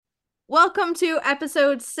Welcome to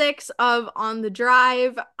episode 6 of On the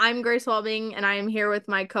Drive. I'm Grace Welbing, and I am here with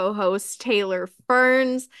my co host, Taylor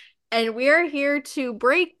Ferns. And we are here to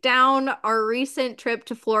break down our recent trip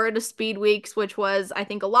to Florida Speedweeks, which was, I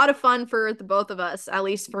think, a lot of fun for the both of us, at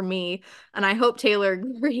least for me. And I hope Taylor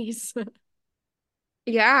agrees.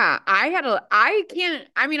 Yeah, I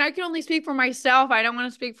can only speak for myself. I don't want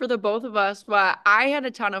to speak for the both of us, but I had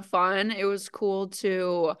a ton of fun. It was cool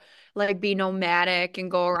to be nomadic and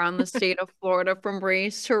go around the state of Florida from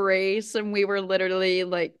race to race. And we were literally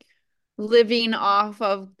living off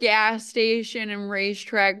of gas station and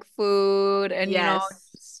racetrack food and, Yes.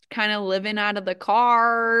 just kind of living out of the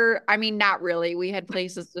car. I mean, not really. We had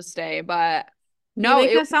places to stay, but You no, make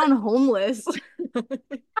it us sound homeless.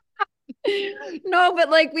 no, but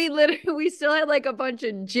we literally we still had a bunch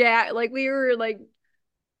of we were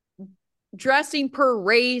dressing per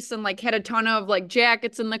race and had a ton of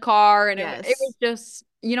jackets in the car and it was Yes. just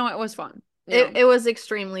it was fun. It was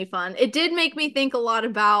extremely fun. It did make me think a lot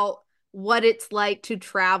about what it's like to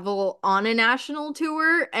travel on a national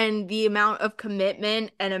tour and the amount of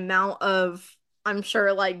commitment and amount of, I'm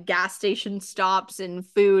sure, like gas station stops and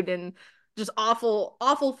food and just awful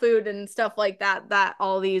food and stuff like that that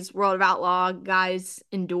all these World of Outlaw guys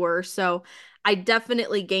endure. So I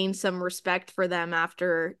definitely gained some respect for them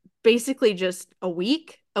after basically just a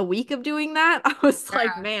week of doing that. I was Yeah.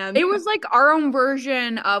 like, man, It was like our own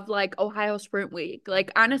version of Ohio Sprint Week.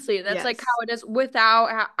 Like honestly, that's yes. how it is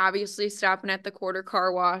without obviously stopping at the quarter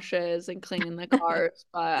car washes and cleaning the cars.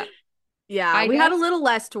 But Yeah, I we had a guess little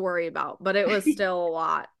less to worry about, but it was still a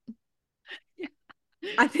lot.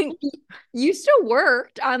 I think you still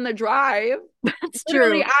worked on the drive. that's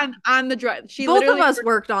Literally true. on the drive. She Both of literally us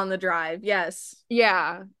worked on the drive. Yes.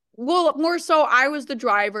 yeah. Well, more so I was the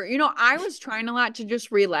driver. I was trying a lot to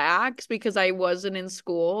just relax because I wasn't in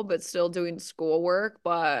school but still doing schoolwork,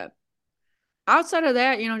 but outside of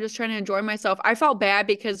that, just trying to enjoy myself. I felt bad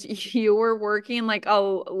because you were working like a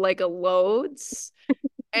loads.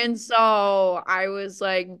 And so I was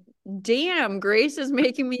like, damn, Grace is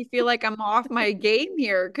making me feel like I'm off my game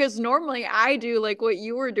here. Cause normally I do like what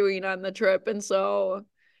you were doing on the trip. And so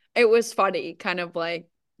it was funny, kind of like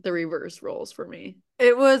the reverse roles for me.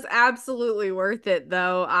 It was absolutely worth it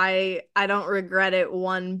though. I don't regret it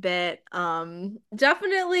one bit.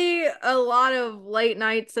 Definitely a lot of late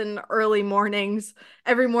nights and early mornings.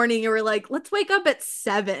 Every morning you were like, "Let's wake up at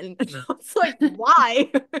 7." And I was like,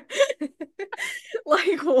 "Why?"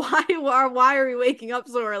 Like why are we waking up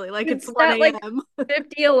so early? Like You it's 1 set like a.m.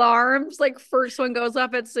 50 alarms. Like first one goes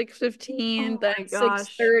up at 6:15, Oh then my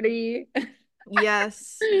gosh. 6:30.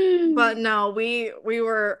 Yes. But no, we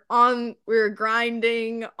were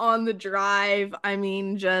grinding on the drive. I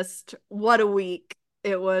mean, just what a week.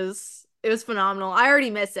 It was phenomenal. I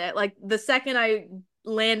already miss it. Like the second I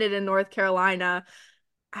landed in North Carolina,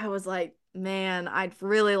 I was like, man, I'd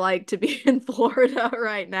really like to be in Florida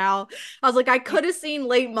right now. I was like, I could have seen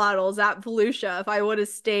late models at Volusia if I would have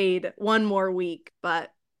stayed one more week,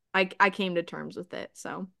 but I came to terms with it.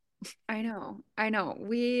 So, I know. I know.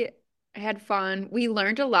 We had fun. We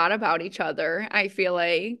learned a lot about each other, I feel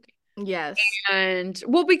like. yes. And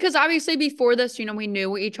well, because obviously before this, we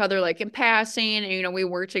knew each other in passing and we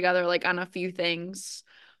worked together on a few things.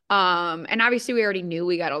 And obviously we already knew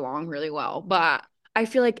we got along really well, but I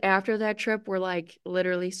feel like after that trip we're like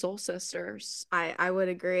literally soul sisters. I would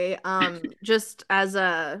agree. Just as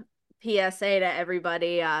a PSA to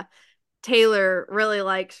everybody, Taylor really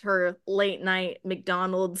liked her late night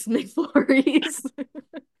McDonald's McFlurries.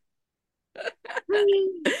 Yeah.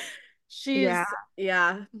 She's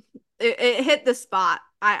yeah, it hit the spot.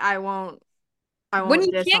 I When won't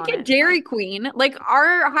you diss can't on get it, but Dairy Queen,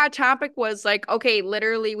 our hot topic was okay,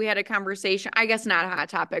 literally we had a conversation. I guess not a hot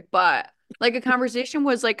topic, but a conversation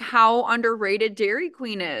was how underrated Dairy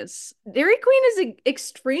Queen is. Dairy Queen is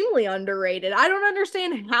extremely underrated. I don't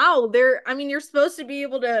understand how I mean, you're supposed to be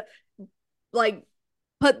able to like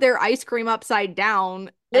put their ice cream upside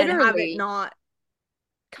down and have it Literally. not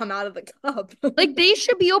come out of the cup. They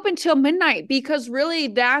should be open till midnight because really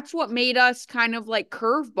that's what made us kind of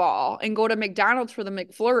curveball and go to McDonald's for the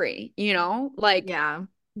McFlurry, you know? Yeah.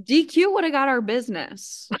 DQ would have got our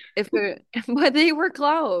business if it, but they were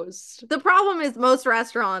closed. The problem is most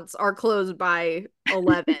restaurants are closed by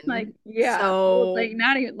 11. Yeah, So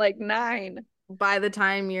not even 9. by the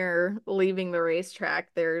time you're leaving the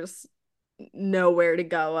racetrack, there's nowhere to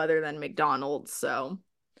go other than McDonald's. So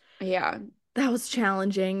Yeah. that was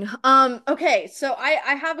challenging. Okay, so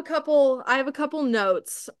I have a couple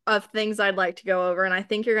notes of things I'd like to go over, and I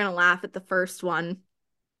think you're gonna laugh at the first one.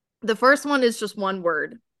 The first one is just one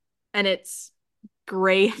word, and it's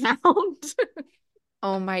Greyhound.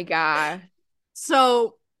 Oh my God.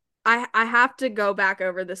 So I have to go back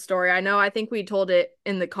over the story. I know I think we told it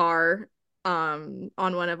in the car on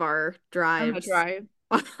one of our On the drives drive.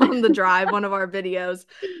 on the drive, one of our videos.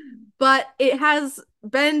 But it has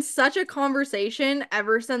been such a conversation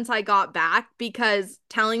ever since I got back because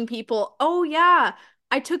telling people, "Oh yeah,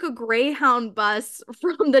 I took a Greyhound bus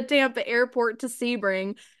from the Tampa airport to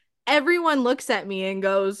Sebring." Everyone looks at me and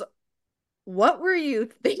goes, "What were you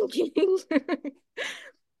thinking?"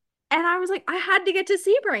 And I was like, I had to get to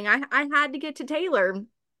Sebring. I had to get to Taylor.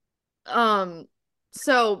 Um,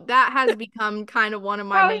 so that has become kind of one of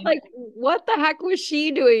my Probably main. like, what the heck was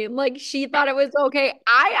she doing? Like, she thought it was okay.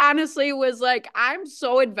 I honestly was like, I'm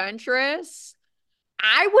so adventurous.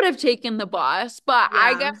 I would have taken the bus, but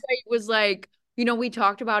I guess Yeah. I was like, we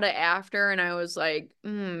talked about it after, and I was like,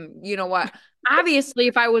 you know what? Obviously,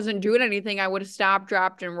 if I wasn't doing anything, I would have stopped,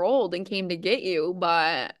 dropped, and rolled and came to get you,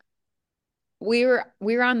 but we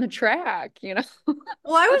were on the track.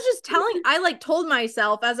 Well, I was just telling, I like told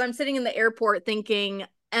myself as I'm sitting in the airport thinking,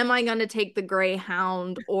 am I going to take the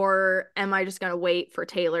Greyhound or am I just going to wait for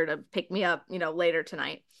Taylor to pick me up, later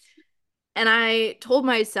tonight? And I told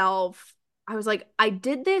myself, I was like, I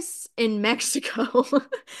did this in Mexico.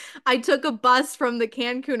 I took a bus from the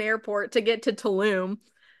Cancun airport to get to Tulum.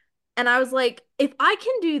 And I was like, if I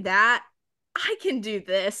can do that, I can do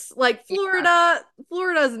this. Like Yeah.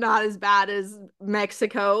 Florida's not as bad as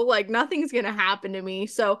Mexico. Like nothing's going to happen to me.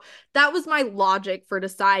 So that was my logic for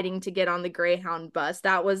deciding to get on the Greyhound bus.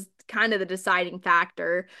 That was kind of the deciding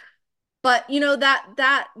factor. But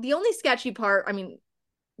that the only sketchy part, I mean,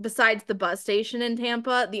 besides the bus station in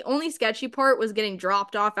Tampa, the only sketchy part was getting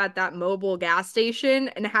dropped off at that mobile gas station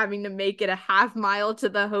and having to make it a half mile to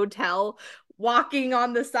the hotel, walking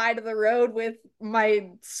on the side of the road with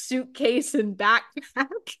my suitcase and backpack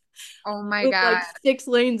Oh my with God. like 6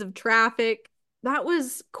 lanes of traffic. That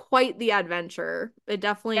was quite the adventure.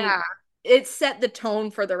 Yeah. It set the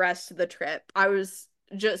tone for the rest of the trip. I was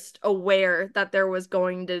just aware that there was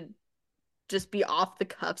going to just be off the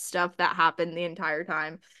cuff stuff that happened the entire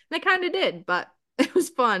time. And it kind of did, but it was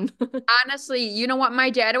fun. Honestly, you know what? My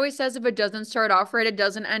dad always says if it doesn't start off right, it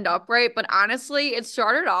doesn't end up right. But honestly, it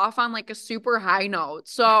started off on like a super high note.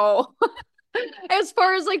 So, as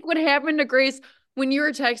far as like what happened to Grace, when you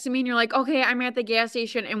were texting me and you're like, okay, I'm at the gas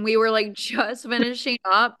station, and we were like just finishing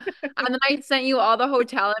up. And then I sent you all the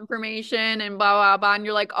hotel information and blah, blah, blah. And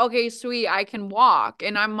you're like, okay, sweet, I can walk.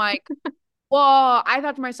 And I'm like, well, I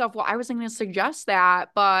thought to myself, well, I wasn't going to suggest that,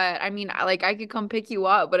 but I mean, like I could come pick you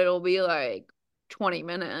up, but it'll be like 20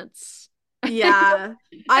 minutes. Yeah.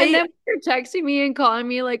 And then I you're texting me and calling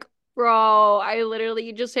me like, bro, I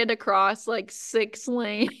literally just had to cross like 6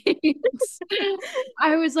 lanes.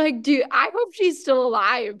 I was like, dude, I hope she's still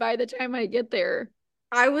alive by the time I get there.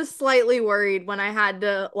 I was slightly worried when I had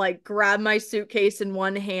to like grab my suitcase in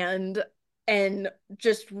one hand and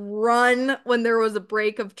just run when there was a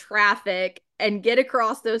break of traffic and get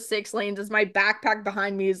across those 6 lanes as my backpack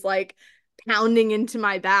behind me is like pounding into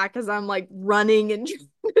my back as I'm like running and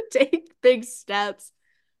trying to take big steps.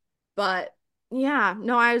 But yeah,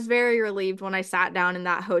 no, I was very relieved when I sat down in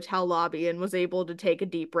that hotel lobby and was able to take a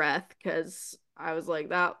deep breath because I was like,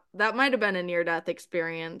 that might have been a near death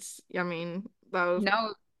experience. I mean, that was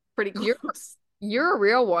No, pretty you're close. You're a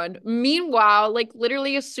real one. Meanwhile, like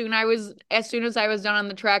literally as soon as I was done on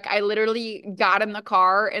the trek, I literally got in the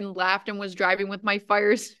car and left and was driving with my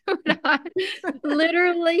fire suit on.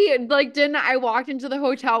 Literally, like didn't I walked into the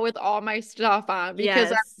hotel with all my stuff on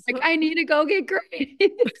because I was Yes. like, I need to go get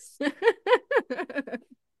Grace.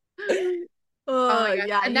 Oh my Oh, gosh.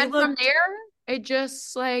 yeah, And you then from looked, there, it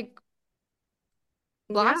just like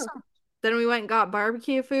yeah. blossomed. Then we went and got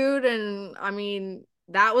barbecue food, and I mean,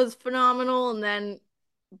 that was phenomenal. And then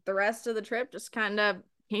the rest of the trip just kind of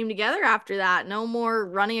came together after that. No more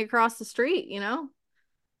running across the street.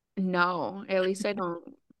 No, at least I don't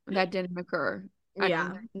that didn't occur. I don't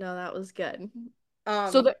Yeah, think. no, that was good.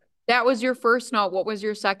 So Um, that was your first note. What was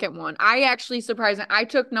your second one? I actually surprising. I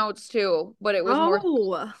took notes too, but it was more.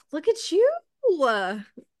 oh, look at you.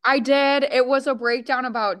 I did. It was a breakdown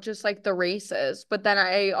about just like the races, but then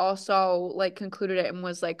I also like concluded it and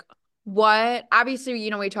was like, what? Obviously,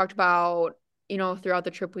 we talked about, throughout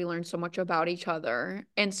the trip, we learned so much about each other.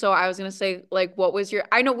 And so I was gonna say, like, what was your,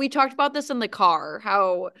 I know we talked about this in the car,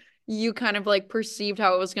 how you kind of like perceived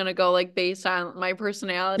how it was gonna go, like based on my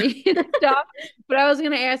personality and stuff. But I was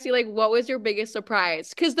gonna ask you, like, what was your biggest surprise?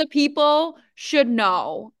 Because the people should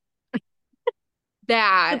know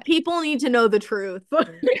The that. people need to know the truth.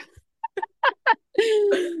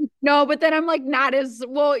 No, but then I'm like not as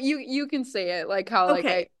well. You can say it like how like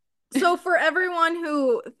I Okay. So for everyone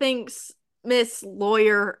who thinks Miss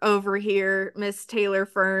Lawyer over here, Miss Taylor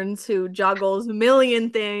Ferns, who juggles a million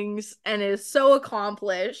things and is so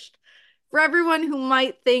accomplished. For everyone who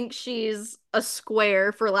might think she's a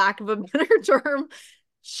square, for lack of a better term,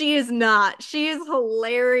 she is not. She is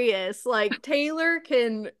hilarious. Like, Taylor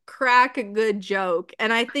can crack a good joke.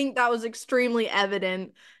 And I think that was extremely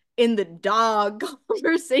evident in the dog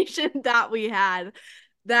conversation that we had.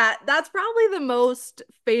 That's probably the most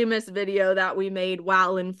famous video that we made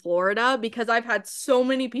while in Florida, because I've had so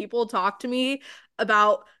many people talk to me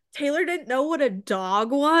about Taylor didn't know what a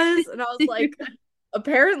dog was. And I was like,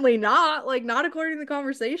 apparently not, like not according to the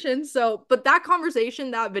conversation. So, but that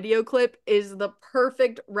conversation, that video clip is the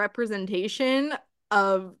perfect representation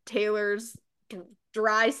of Taylor's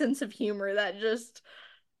dry sense of humor that just,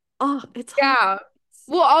 oh, it's Yeah.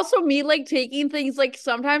 Well, also me like taking things like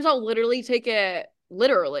sometimes I'll literally take it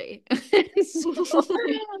literally. So,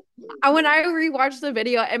 hilarious. when I rewatched the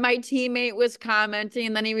video and my teammate was commenting,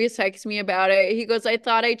 and then he was texting me about it. He goes, I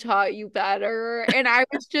thought I taught you better. And I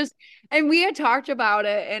was just, and we had talked about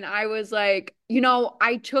it, and I was like,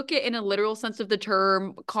 I took it in a literal sense of the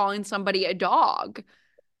term, calling somebody a dog.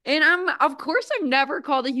 And of course, I've never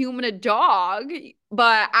called a human a dog,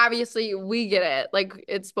 but obviously we get it. Like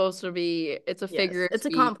it's supposed to be, it's a figure Yes, of it's a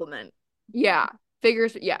speech. compliment. Yeah.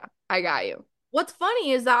 Figures. Yeah. I got you. What's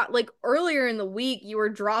funny is that like earlier in the week you were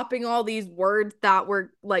dropping all these words that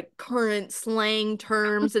were like current slang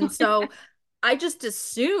terms, and so I just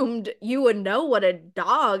assumed you would know what a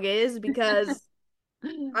dog is because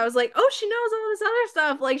I was like, "Oh, she knows all this other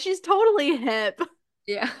stuff. Like she's totally hip."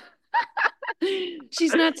 Yeah.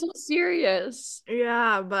 She's not so serious.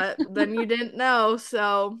 Yeah, but then you didn't know,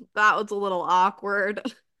 so that was a little awkward.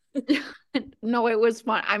 No, it was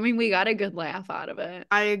fun. I mean, we got a good laugh out of it.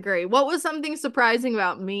 I agree. What was something surprising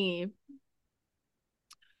about me?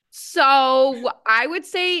 So I would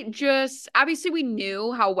say just obviously we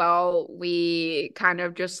knew how well we kind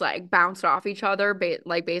of just like bounced off each other,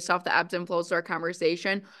 like based off the ebbs and flows of our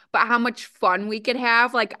conversation, but how much fun we could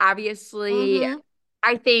have. Like obviously, Mm-hmm.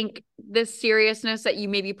 I think the seriousness that you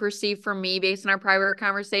maybe perceive from me based on our private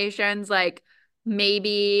conversations, like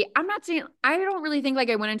maybe I'm not saying I don't really think like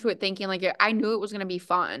I went into it thinking like I knew it was gonna be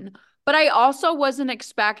fun. But I also wasn't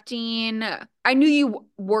expecting, I knew you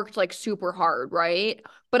worked like super hard, right?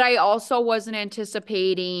 But I also wasn't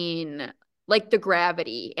anticipating like the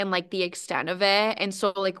gravity and like the extent of it. And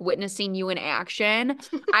so, like, witnessing you in action,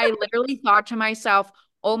 I literally thought to myself,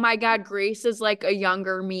 oh my God, Grace is like a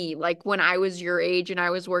younger me, like when I was your age and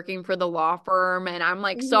I was working for the law firm. And I'm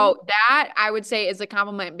like, Mm-hmm. so that I would say is a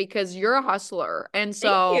compliment because you're a hustler. And Thank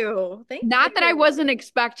so, you. Thank not that I you. wasn't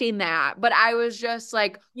expecting that, but I was just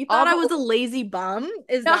like, You all thought I but was a lazy bum?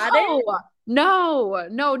 Is that no,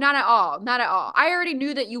 it? no, not at all. Not at all. I already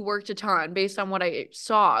knew that you worked a ton based on what I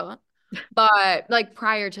saw, but like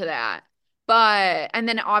prior to that. But, and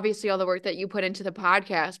then obviously all the work that you put into the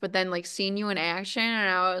podcast, but then like seeing you in action, and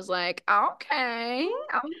I was like, okay,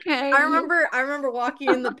 okay. I remember walking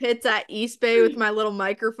in the pits at East Bay with my little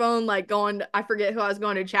microphone, like going, I forget who I was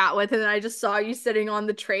going to chat with, and then I just saw you sitting on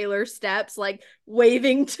the trailer steps, like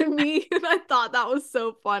waving to me, and I thought that was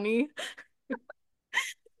so funny.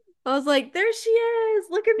 I was like, there she is.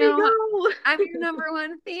 Look at me No, I'm go. your number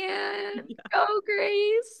one fan. Go,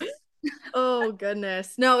 Grace. Oh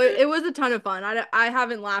goodness. No, it was a ton of fun. I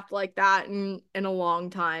haven't laughed like that in a long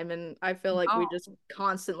time, and I feel like we No, just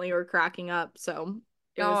constantly were cracking up, so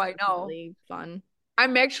it no, was I know. definitely fun.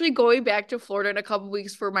 I'm actually going back to Florida in a couple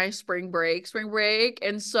weeks for my spring break.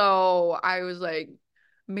 And so I was like,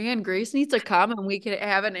 man, Grace needs to come and we can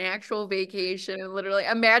have an actual vacation. And literally,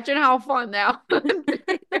 imagine how fun that would be.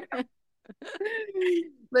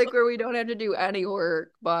 Like where we don't have to do any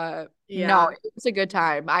work. But no, Yeah. it's a good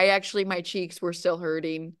time. I actually, my cheeks were still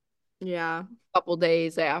hurting Yeah. a couple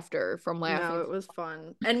days after from No, laughing. it was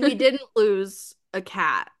fun. And we didn't lose a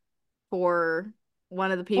cat for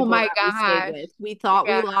one of the Oh people my that we stayed gosh. with. We thought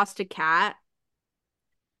we Yeah. lost a cat,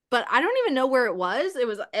 but I don't even know where it was. It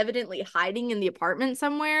was evidently hiding in the apartment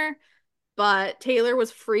somewhere. But Taylor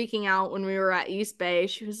was freaking out when we were at East Bay.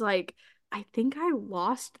 She was like, I think I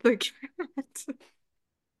lost the cat.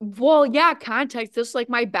 Well, yeah, context. This is like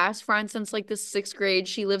my best friend since like the sixth grade.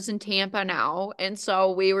 She lives in Tampa now. And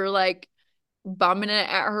so we were like bumming it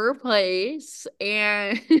at her place.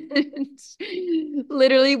 And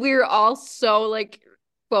literally we were all so like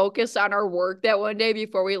focused on our work that one day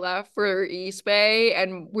before we left for East Bay.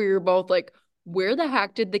 And we were both like, where the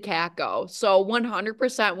heck did the cat go? So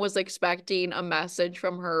 100% was expecting a message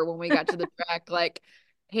from her when we got to the track, like,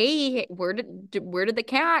 hey, where did the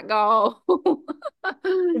cat go?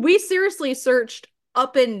 We seriously searched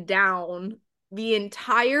up and down the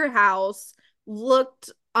entire house,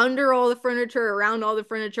 looked under all the furniture, around all the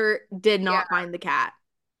furniture, did Yeah. not find the cat.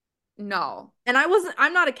 No. And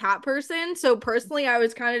I'm not a cat person. So personally, I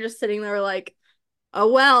was kind of just sitting there like,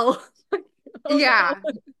 oh, well, oh Yeah.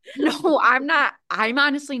 no. No, I'm not. I'm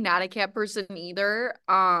honestly not a cat person either.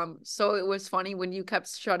 So it was funny when you kept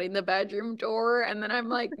shutting the bedroom door and then I'm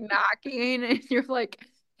like knocking and you're like,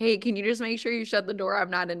 "Hey, can you just make sure you shut the door? I'm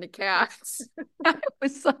not into cats." I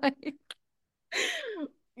was like,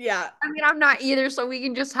 Yeah, I mean, I'm not either, so we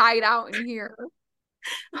can just hide out in here.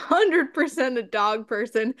 100% a dog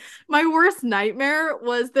person. My worst nightmare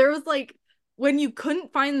was there was like when you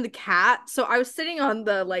couldn't find the cat. So I was sitting on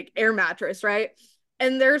the like air mattress, right?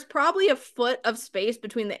 And there's probably a foot of space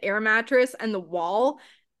between the air mattress and the wall.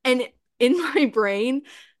 And in my brain,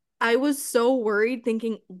 I was so worried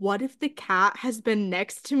thinking, what if the cat has been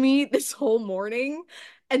next to me this whole morning?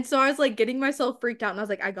 And so I was like getting myself freaked out and I was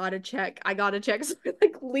like, I gotta check. I gotta check. So I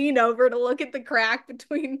like lean over to look at the crack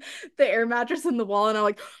between the air mattress and the wall. And I'm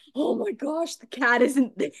like, oh my gosh, the cat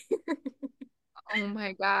isn't there. Oh my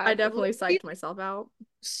I God. definitely psyched myself out.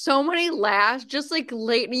 So many laughs, just like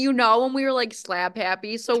late, when we were like slap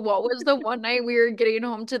happy. So what was the one night we were getting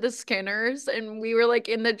home to the Skinners and we were like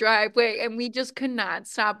in the driveway and we just could not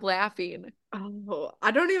stop laughing. Oh,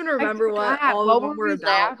 I don't even I remember what forgot. all of What them were were we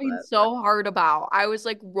about, laughing but so hard about? I was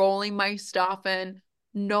like rolling my stuff and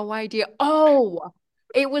no idea. Oh,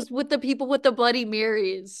 it was with the people with the Bloody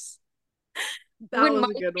Marys. that When was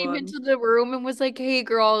Mike a good came one. into the room and was like, "Hey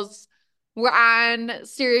girls, we're on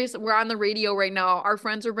the radio right now. Our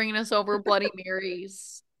friends are bringing us over Bloody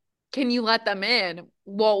Marys. Can you let them in?"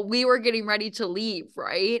 Well, we were getting ready to leave,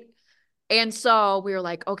 right? And so we were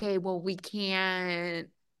like, "Okay, well, we can't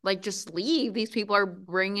like just leave. These people are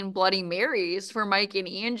bringing Bloody Marys for Mike and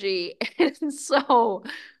Angie." And so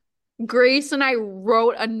Grace and I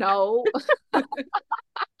wrote a note. I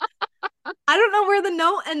don't know where the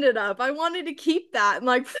note ended up. I wanted to keep that and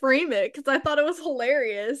like frame it because I thought it was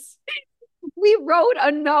hilarious. We wrote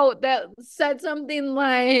a note that said something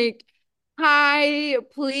like, "Hi,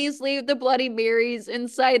 please leave the Bloody Marys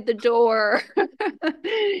inside the door."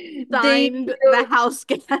 Thank Signed the you. house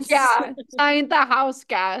guests. Yeah, signed the house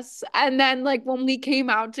guests. And then like when we came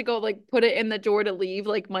out to go like put it in the door to leave,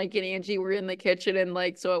 like Mike and Angie were in the kitchen and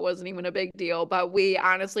like so it wasn't even a big deal. But we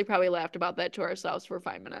honestly probably laughed about that to ourselves for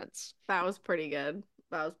 5 minutes. That was pretty good.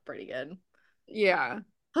 That was pretty good. Yeah.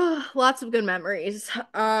 Lots of good memories.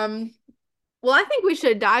 Well, I think we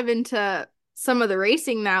should dive into some of the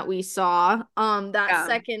racing that we saw. That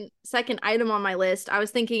Yeah. second item on my list. I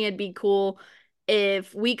was thinking it'd be cool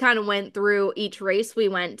if we kind of went through each race we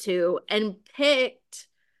went to and picked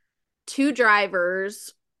two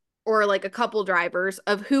drivers or like a couple drivers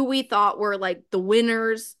of who we thought were like the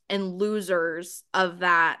winners and losers of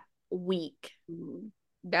that week.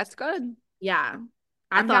 That's good. Yeah.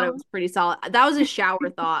 I I'm thought it down. was pretty solid. That was a shower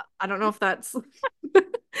thought. I don't know if that's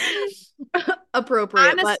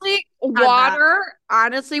appropriate, but had that.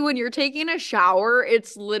 Honestly, when you're taking a shower,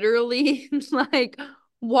 it's literally like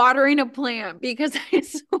watering a plant because I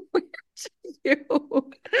swear to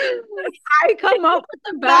you, I come up with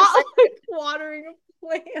the best. Not like watering a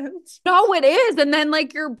plant. No, it is. And then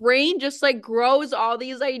like your brain just like grows all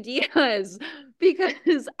these ideas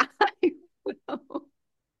because I will.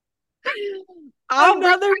 I'll bring,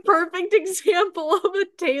 Another perfect example of a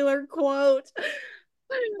Taylor quote.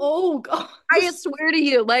 Oh gosh. I swear to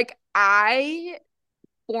you, like I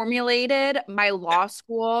formulated my law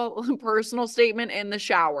school personal statement in the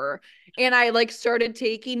shower and I like started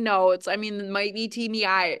taking notes. I mean, it might be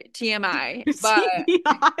TMI, but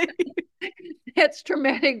TBI. it's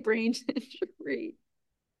traumatic brain injury.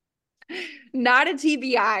 Not a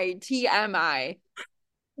TBI, TMI.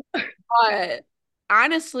 But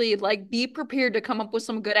honestly, like be prepared to come up with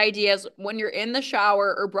some good ideas when you're in the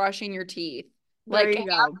shower or brushing your teeth. There Like you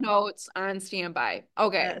have go. notes on standby.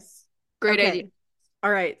 Okay. Yes. Great idea. Okay.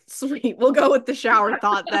 All right. Sweet. We'll go with the shower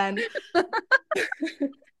thought then.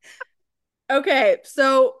 Okay.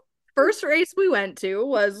 So, first race we went to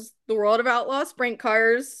was the World of Outlaw Sprint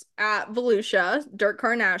Cars at Volusia, Dirt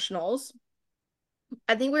Car Nationals.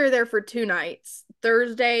 I think we were there for 2 nights,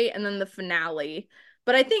 Thursday and then the finale.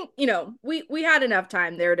 But I think, we had enough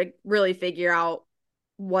time there to really figure out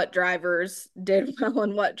what drivers did well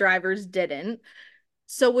and what drivers didn't.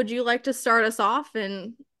 So would you like to start us off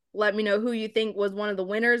and let me know who you think was one of the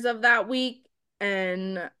winners of that week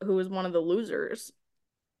and who was one of the losers?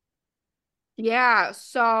 Yeah,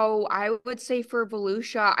 so I would say for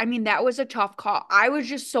Volusia, I mean, that was a tough call. I was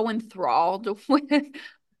just so enthralled with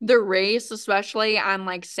the race, especially on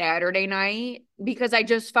like Saturday night, because I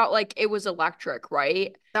just felt like it was electric,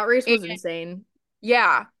 right? That race And was insane.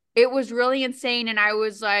 Yeah, it was really insane. And I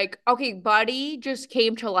was like, okay, Buddy just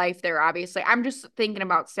came to life there, obviously. I'm just thinking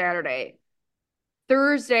about Saturday.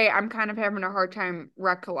 Thursday, I'm kind of having a hard time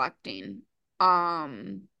recollecting.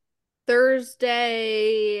 Um,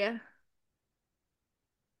 Thursday,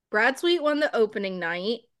 Brad Sweet won the opening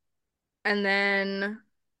night, and then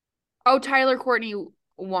oh, Tyler Courtney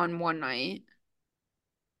won one night.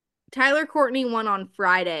 Tyler Courtney won on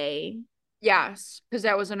Friday. Yes, because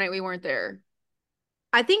that was the night we weren't there.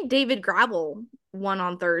 I think David Gravel won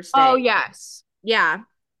on Oh, Thursday. yes. Yeah.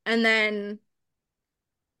 And then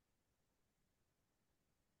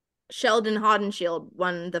Sheldon Haudenschild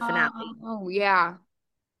won the finale. Oh, yeah.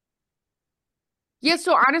 Yeah,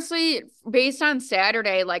 so honestly, based on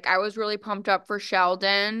Saturday, like I was really pumped up for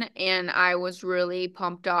Sheldon and I was really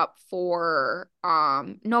pumped up for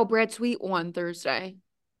no, Brad Sweet won Thursday.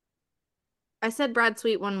 I said Brad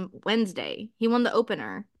Sweet won Wednesday. He won the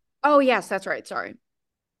opener. Oh, yes, that's right. Sorry.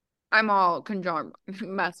 I'm all conjoined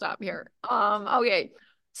messed up here. Okay.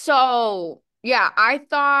 So yeah, I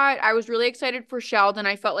thought I was really excited for Sheldon.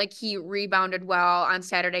 I felt like he rebounded well on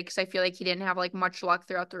Saturday because I feel like he didn't have like much luck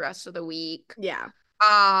throughout the rest of the week. Yeah.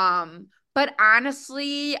 But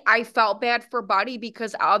honestly, I felt bad for Buddy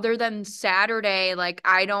because other than Saturday, like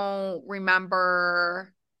I don't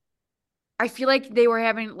remember. I feel like they were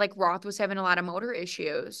having like Roth was having a lot of motor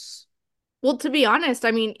issues. Well, to be honest,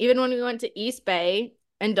 I mean, even when we went to East Bay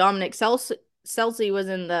and Dominic Selsey was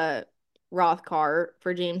in the Roth car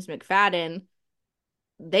for James McFadden,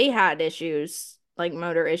 they had issues, like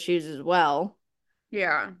motor issues as well.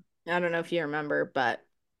 Yeah. I don't know if you remember, but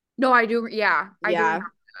No, I do. Yeah, I do yeah.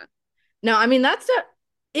 remember that. No, I mean that's a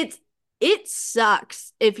it's it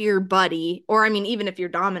sucks if you're Buddy, or I mean even if you're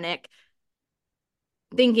Dominic,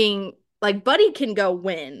 thinking like Buddy can go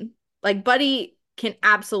win. Like Buddy can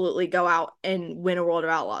absolutely go out and win a World of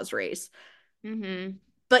Outlaws race. Mm-hmm.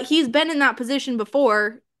 But he's been in that position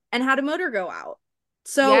before and had a motor go out.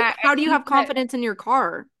 So Yeah, how and do you he have said, confidence in your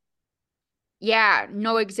car? yeah,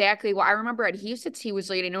 no, exactly. Well, I remember at Houston he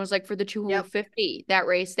was leading. It was like for the Yep. 250 that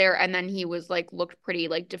race there, and then he was like looked pretty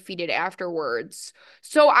like defeated afterwards.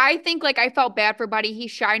 So I think like I felt bad for Buddy. He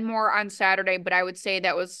shined more on Saturday, but I would say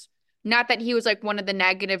that was not that he was like one of the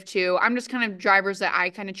negative two. I'm just kind of drivers that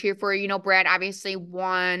I kind of cheer for. You know, Brad obviously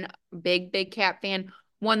won, big cat fan,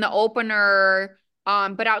 won the opener.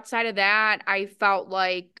 But outside of that, I felt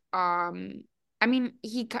like I mean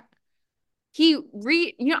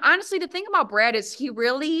honestly, the thing about Brad is he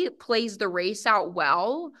really plays the race out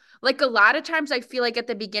well. Like a lot of times I feel like at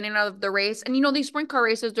the beginning of the race, and these sprint car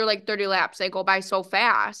races, they're like 30 laps, they go by so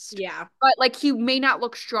fast. Yeah. But like he may not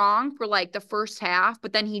look strong for like the first half,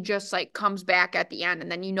 but then he just like comes back at the end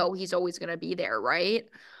and then he's always gonna be there, right?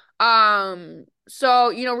 So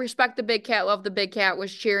respect the big cat, love the big cat,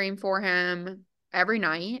 was cheering for him every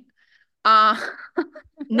night. Uh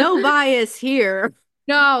No bias here.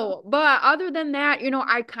 No, but other than that,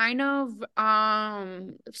 I kind of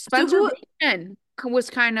So Spencer who Bateman was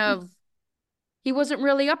kind of he wasn't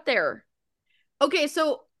really up there. Okay,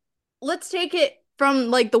 so let's take it from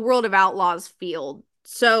like the World of Outlaws field.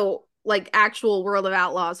 So like actual World of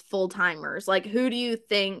Outlaws full timers. Like who do you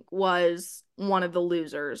think was one of the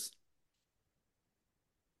losers?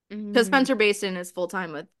 Because Mm. Spencer Basin is full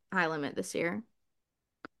time with High Limit this year.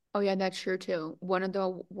 Oh yeah, that's true too. One of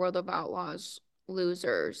the World of Outlaws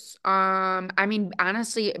losers. I mean,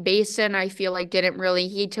 honestly, Basin, I feel like didn't really.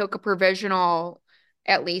 He took a provisional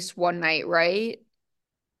at least one night, right?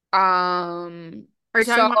 Are you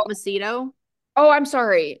talking So, about Macedo? oh, I'm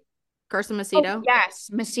sorry. Carson Oh Macedo? yes,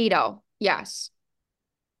 Macedo. Yes,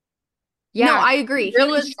 No, yeah, I he agree.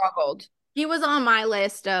 really struggled. He was on my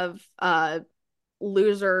list of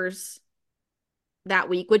losers that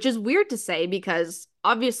week, which is weird to say because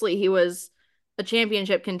obviously he was a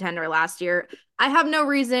championship contender last year. I have no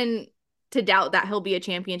reason to doubt that he'll be a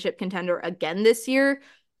championship contender again this year,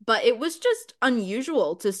 but it was just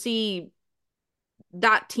unusual to see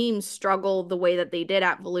that team struggle the way that they did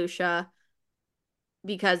at Volusia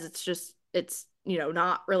because it's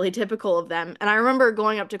not really typical of them. And I remember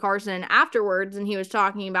going up to Carson afterwards and he was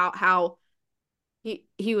talking about how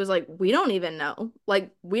he was like, we don't even know.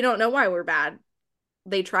 Like, we don't know why we're bad.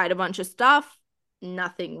 They tried a bunch of stuff,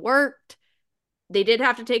 nothing worked. They did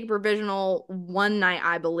have to take a provisional one night,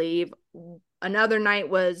 I believe. Another night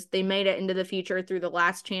was they made it into the feature through the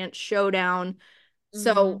last chance showdown. Hmm.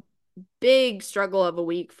 So big struggle of a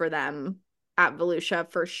week for them at Volusia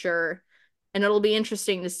for sure. And it'll be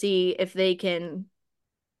interesting to see if they can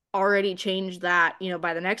already change that,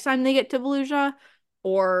 by the next time they get to Volusia,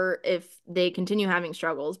 or if they continue having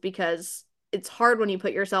struggles because it's hard when you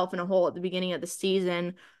put yourself in a hole at the beginning of the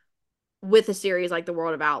season with a series like the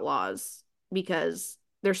World of Outlaws because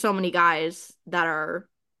there's so many guys that are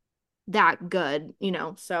that good, you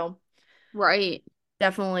know. So Right.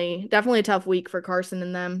 definitely a tough week for Carson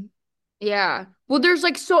and them. Yeah. Well, there's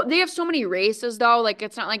like so they have so many races though. Like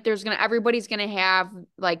it's not like there's gonna everybody's gonna have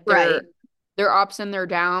like Right. their ups and their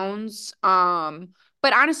downs.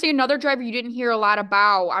 But honestly, another driver you didn't hear a lot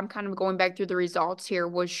about, I'm kind of going back through the results here,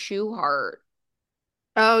 was Schuhart.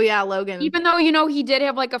 Oh yeah, Logan. Even though, he did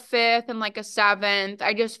have like a fifth and like a seventh,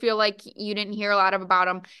 I just feel like you didn't hear a lot about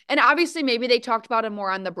him. And obviously, maybe they talked about him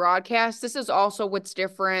more on the broadcast. This is also what's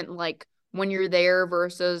different, like when you're there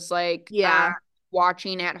versus like Yeah.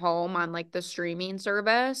 watching at home on like the streaming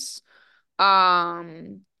service.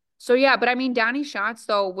 Um, so yeah, but I mean, Donnie Schatz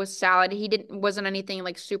though was solid. He wasn't anything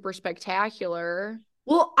like super spectacular.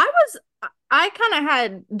 Well, I kind of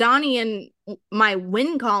had Donnie in my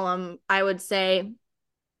win column, I would say,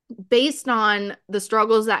 based on the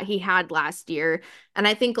struggles that he had last year. And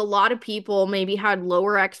I think a lot of people maybe had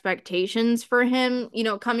lower expectations for him,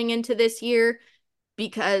 coming into this year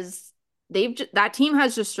because that team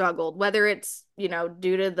has just struggled, whether it's, due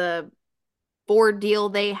to the Ford deal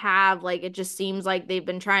they have, like it just seems like they've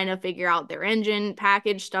been trying to figure out their engine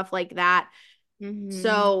package, stuff like that. Mm-hmm.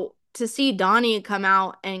 So to see Donnie come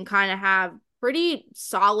out and kind of have pretty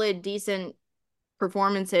solid, decent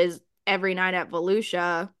performances every night at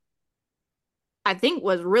Volusia, I think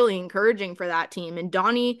was really encouraging for that team. And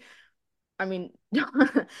Donnie, I mean,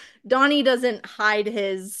 Donnie doesn't hide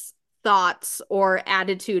his thoughts or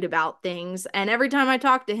attitude about things. And every time I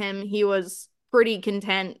talked to him, he was pretty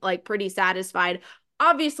content, like pretty satisfied.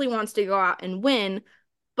 Obviously wants to go out and win,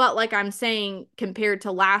 but like I'm saying, compared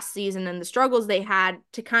to last season and the struggles they had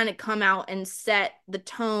to kind of come out and set the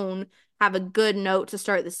tone, have a good note to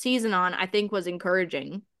start the season on, I think was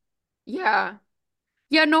encouraging. Yeah.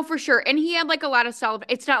 Yeah, no, for sure. And he had like a lot of self.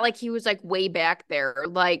 It's not like he was like way back there.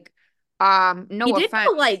 Like, He no did offense.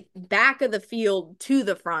 go like back of the field to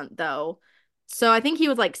the front though. So I think he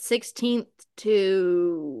was like 16th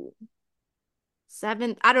to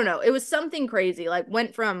 7th. I don't know. It was something crazy. Like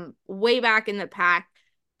went from way back in the pack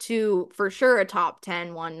to for sure a top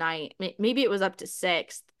 10 one night. Maybe it was up to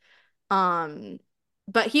 6th. Um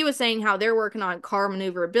but he was saying how they're working on car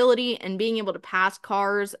maneuverability and being able to pass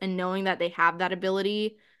cars and knowing that they have that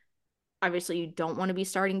ability. Obviously, you don't want to be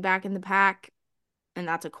starting back in the pack, and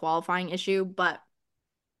that's a qualifying issue, but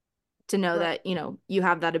to know Right. that, you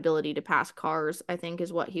have that ability to pass cars, I think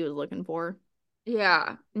is what he was looking for.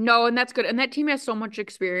 Yeah. No, and that's good. And that team has so much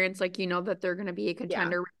experience, like that they're gonna be a Yeah.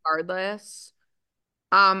 contender regardless.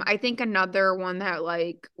 I think another one that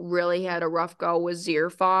like really had a rough go was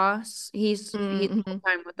Zierfoss. He's full Mm-hmm.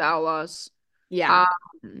 time with the Outlaws. Yeah.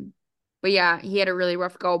 Um, but yeah, he had a really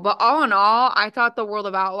rough go. But all in all, I thought the World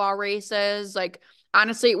of Outlaw races, like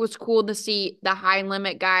honestly, it was cool to see the high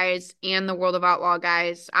limit guys and the World of Outlaw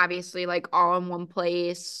guys, obviously, like all in one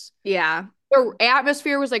place. Yeah. The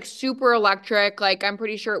atmosphere was like super electric. Like I'm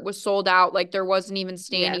pretty sure it was sold out. Like there wasn't even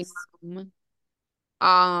standing Yes. room.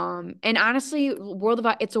 And honestly,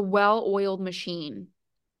 it's a well-oiled machine.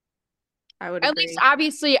 I would At least agree.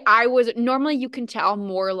 obviously I was normally you can tell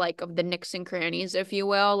more like of the nicks and crannies, if you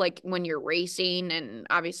will, like when you're racing and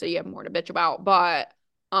obviously you have more to bitch about, but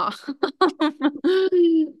uh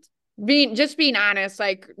being honest,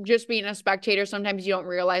 like just being a spectator, sometimes you don't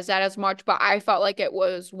realize that as much, but I felt like it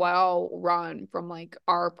was well run from like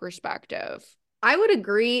our perspective. I would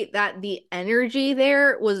agree that the energy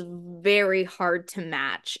there was very hard to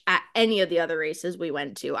match at any of the other races we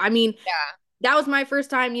went to. I mean, Yeah. that was my first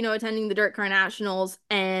time, attending the Dirt Car Nationals,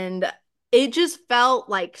 and it just felt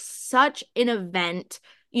like such an event.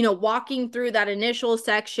 Walking through that initial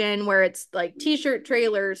section where it's like t-shirt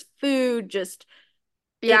trailers, food, just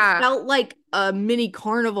it Yeah. felt like a mini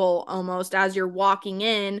carnival almost as you're walking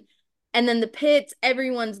in. And then the pits,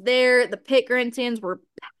 everyone's there. The pit grandstands were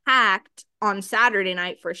packed on Saturday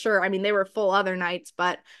night for sure. I mean, they were full other nights,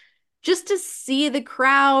 but just to see the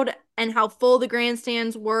crowd and how full the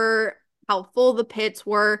grandstands were, how full the pits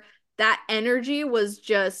were, that energy was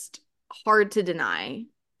just hard to deny.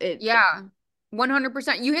 It Yeah.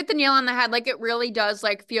 100%. You hit the nail on the head. Like it really does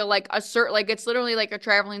like feel like like it's literally like a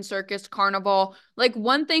traveling circus carnival. Like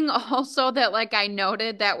one thing also that like I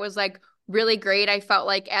noted that was like really great, I felt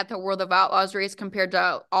like at the World of Outlaws race compared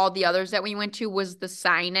to all the others that we went to was the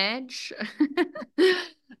signage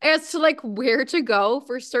as to like where to go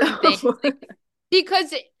for certain things. Like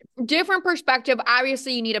because different perspective,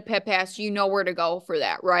 obviously you need a pit pass, you know where to go for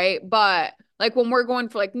that, right? But like when we're going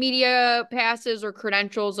for like media passes or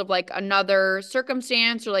credentials of like another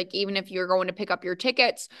circumstance, or like even if you're going to pick up your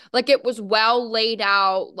tickets, like it was well laid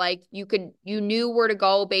out. Like you knew where to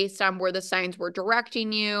go based on where the signs were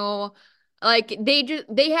directing you. Like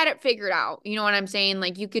they had it figured out. You know what I'm saying?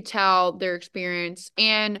 Like you could tell their experience,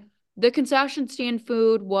 and the concession stand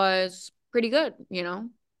food was pretty good, you know?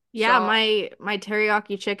 Yeah, So my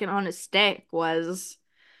teriyaki chicken on a stick was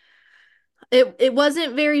it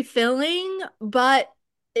wasn't very filling, but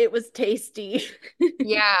it was tasty.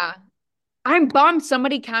 yeah. I'm bummed.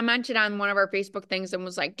 Somebody commented on one of our Facebook things and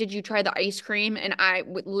was like, "Did you try the ice cream?" And I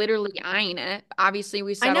would literally eyeing it. Obviously,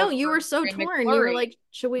 we I know settled you for were so Grand torn. You were McFlurry. like,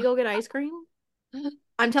 "Should we go get ice cream?"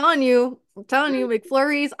 I'm telling you,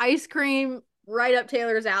 McFlurry's ice cream right up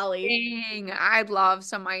Taylor's alley. Dang, I'd love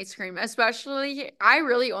some ice cream, especially I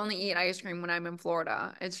really only eat ice cream when I'm in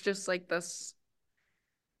Florida. It's just like this.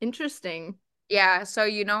 Interesting. Yeah, so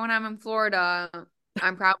you know when I'm in Florida,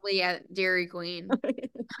 I'm probably at Dairy Queen.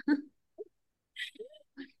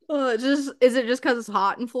 Just is it just because it's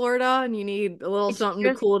hot in Florida and you need a little It's something to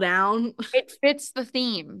just cool down? it fits the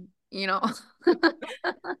theme, you know.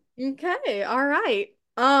 Okay, all right.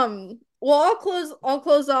 Well, I'll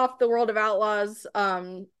close off the World of Outlaws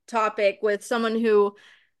topic with someone who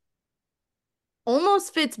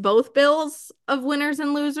almost fits both bills of winners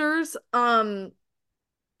and losers.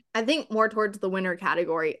 I think more towards the winner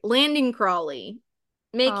category. Landon Crawley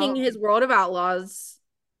making Oh, his World of Outlaws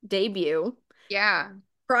debut. yeah.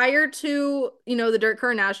 Prior to, the Dirt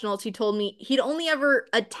Car Nationals, he told me he'd only ever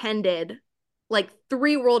attended like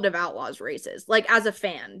three World of Outlaws races, like as a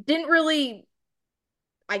fan. Didn't really,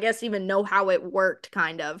 I guess, even know how it worked,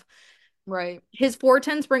 kind of. Right. His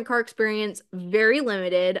 410 sprint car experience, very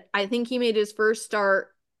limited. I think he made his first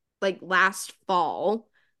start like last fall.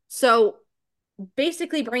 So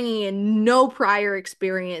basically bringing in no prior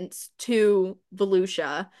experience to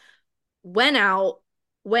Volusia, went out,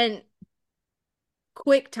 went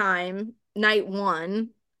quick time, night one,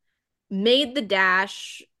 made the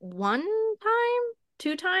dash one time,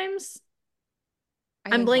 two times.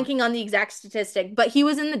 I I'm think one. blanking on the exact statistic, but he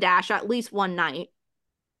was in the dash at least one night.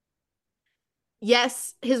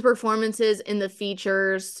 Yes, his performances in the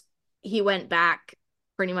features, he went back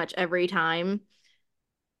pretty much every time.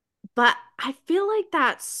 But I feel like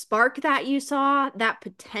that spark that you saw, that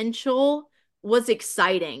potential was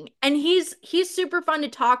exciting. And he's super fun to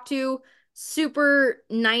talk to, super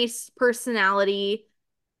nice personality.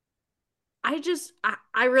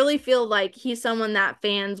 I really feel like he's someone that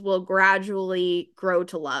fans will gradually grow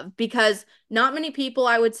to love because not many people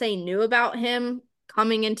I would say knew about him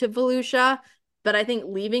coming into Volusia, but I think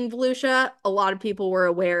leaving Volusia, a lot of people were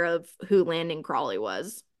aware of who Landon Crawley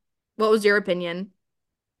was. What was your opinion?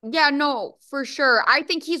 Yeah, no, for sure. I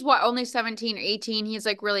think he's what, only 17 or 18. He's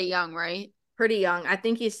like really young, right? Pretty young. I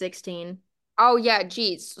think he's 16. Oh yeah,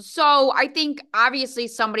 geez. So I think obviously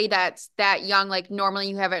somebody that's that young, like normally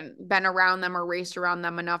you haven't been around them or raced around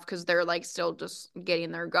them enough because they're like still just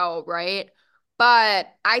getting their go, right?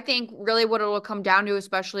 But I think really what it'll come down to,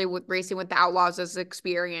 especially with racing with the Outlaws, is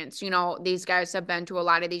experience. You know, these guys have been to a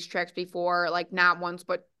lot of these tracks before, like not once,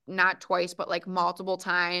 but not twice, but like multiple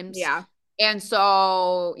times. Yeah. And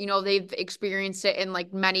so, you know, they've experienced it in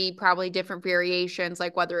like many probably different variations,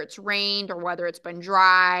 like whether it's rained or whether it's been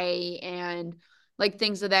dry and like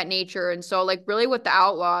things of that nature. And so, like, really with the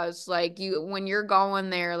Outlaws, like, when you're going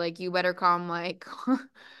there, like, you better come like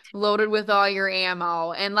loaded with all your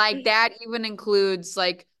ammo. And like, that even includes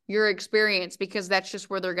like your experience because that's just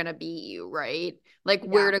where they're going to beat you, right? Like,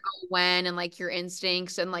 where Yeah. to go when and like your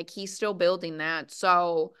instincts. And like, he's still building that.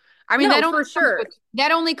 So, I mean, No, for sure.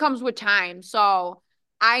 that only comes with time. So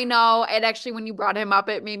I know, and actually, when you brought him up,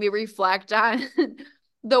 it made me reflect on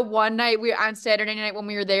the one night we on Saturday night when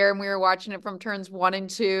we were there and we were watching it from turns 1 and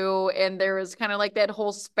 2, and there was kind of like that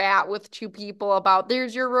whole spat with two people about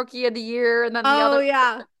there's your rookie of the year, and then the Oh other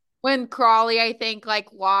yeah. when Crawley, I think,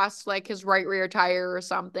 like lost like his right rear tire or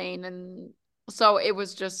something, and so it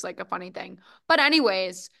was just like a funny thing. But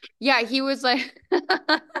anyways, yeah, he was like.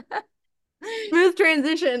 Smooth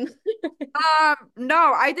transition.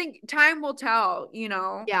 No, I think time will tell, you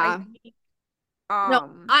know. I Yeah. think No,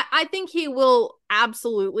 I think he will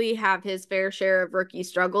absolutely have his fair share of rookie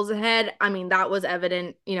struggles ahead. I mean, that was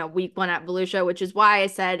evident, week one at Volusia, which is why I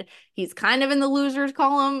said he's kind of in the losers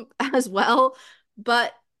column as well.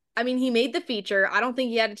 But I mean, he made the feature. I don't think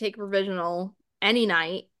he had to take provisional any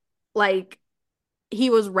night. Like, he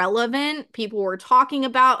was relevant. People were talking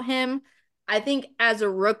about him. I think as a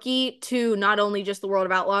rookie to not only just the World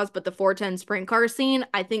of Outlaws, but the 410 sprint car scene,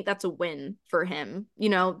 I think that's a win for him.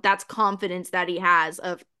 That's confidence that he has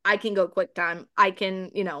of I can go quick time. I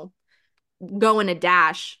can, go in a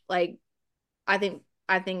dash. Like I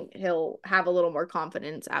think he'll have a little more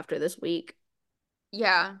confidence after this week.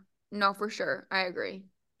 Yeah. No, for sure. I agree.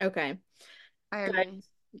 Okay. I Good. agree.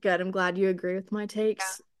 Good. I'm glad you agree with my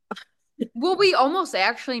Yeah. takes. Well, we almost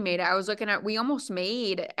actually made it. I was looking at, we almost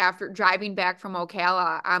made after driving back from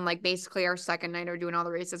Ocala on like basically our second night of doing all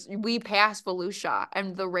the races. We passed Volusia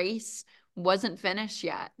and the race wasn't finished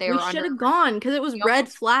yet. They We were should under, have gone because it was we red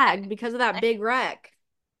almost, flag because of that big wreck.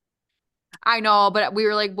 I know, but we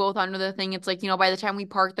were like both under the thing. It's like, by the time we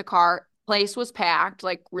parked the car, place was packed.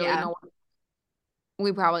 Like really Yeah, no one,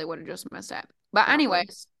 we probably would have just missed it. But probably.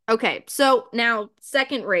 anyways, Okay, so now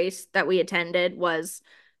second race that we attended was,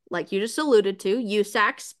 like you just alluded to,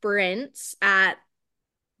 USAC sprints at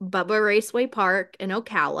Bubba Raceway Park in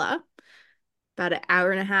Ocala, about an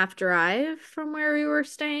hour and a half drive from where we were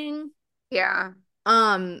staying. yeah.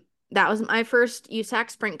 Um, that was my first USAC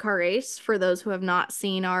sprint car race for those who have not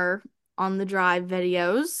seen our on the drive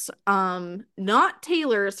videos. Not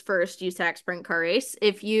Taylor's first USAC sprint car race.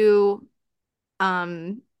 If you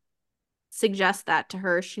um suggest that to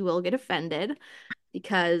her, she will get offended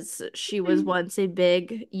because she was once a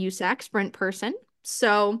big USAC sprint person.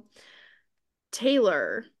 So,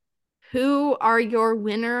 Taylor, who are your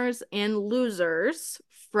winners and losers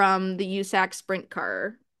from the USAC sprint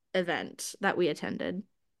car event that we attended?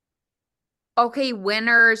 Okay,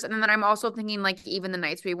 winners. And then I'm also thinking like even the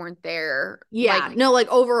nights we weren't there. Like, Yeah, no, like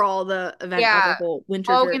overall the event as a yeah, whole,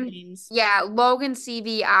 Winter Dirt Logan, Games. yeah, Logan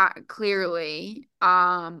CV clearly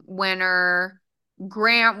winner.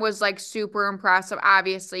 Grant was like super impressive,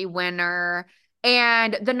 obviously winner.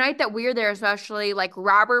 And the night that we were there, especially like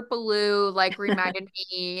Robert Ballou, like reminded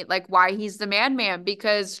me like why he's the madman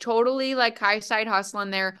because totally like high side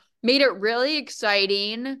hustling there made it really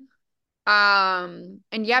exciting.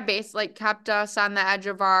 And yeah, basically like kept us on the edge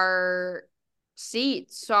of our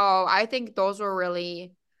seats. So I think those were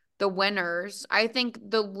really the winners. I think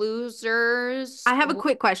the losers. I have a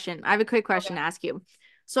quick question. I have a quick question to Okay. ask you.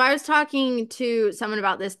 So I was talking to someone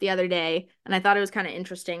about this the other day, and I thought it was kind of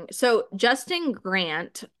interesting. So Justin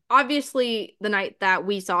Grant, obviously the night that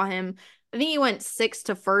we saw him, I think he went sixth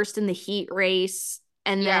to first in the heat race,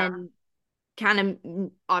 and Yeah. then kind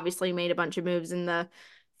of obviously made a bunch of moves in the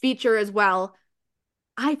feature as well.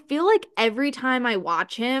 I feel like every time I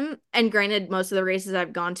watch him, and granted, most of the races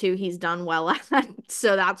I've gone to, he's done well at,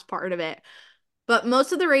 so that's part of it. But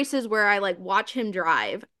most of the races where I like watch him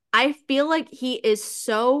drive, I feel like he is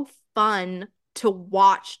so fun to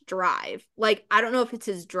watch drive. Like, I don't know if it's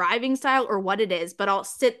his driving style or what it is, but I'll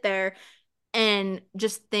sit there and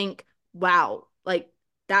just think, wow, like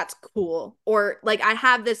that's cool. Or like I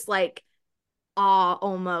have this like awe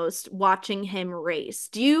almost watching him race.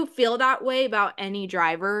 Do you feel that way about any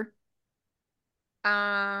driver?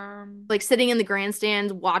 Um, Like sitting in the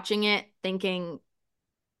grandstands watching it, thinking,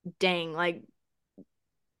 dang, like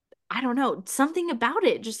I don't know, something about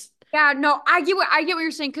it just yeah, no, I get what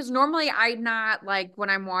you're saying because normally I'm not like when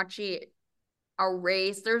I'm watching a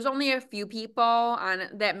race, there's only a few people on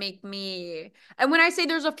that make me, and when I say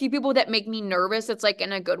there's a few people that make me nervous, it's like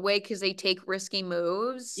in a good way because they take risky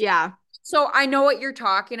moves. yeah, So I know what you're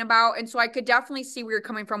talking about. And so I could definitely see where you're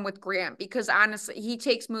coming from with Grant because honestly, he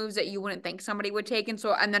takes moves that you wouldn't think somebody would take. And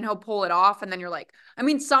then he'll pull it off. And then you're like, I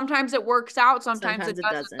mean, sometimes it works out, sometimes sometimes it it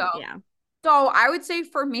doesn't though. doesn't. Yeah. So I would say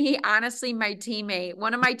for me, honestly,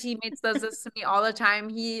 one of my teammates does this to me all the time.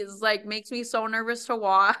 He's like, makes me so nervous to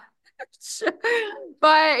watch.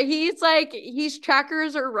 But he's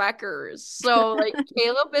checkers or wreckers. So like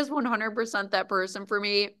Caleb is 100% that person for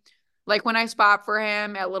me. Like when I spot for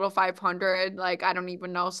him at little 500, like I don't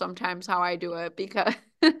even know sometimes how I do it because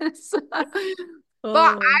but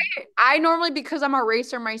Oh. I normally because I'm a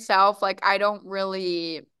racer myself, like I don't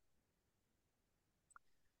really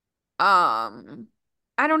um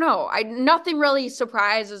I don't know. I nothing really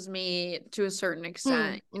surprises me to a certain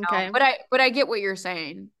extent, Okay. But I get what you're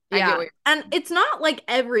saying. I get Yeah. what And it's not like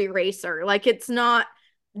every racer. Like it's not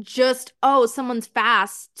just, oh, someone's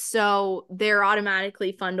fast, so they're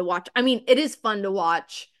automatically fun to watch. I mean, it is fun to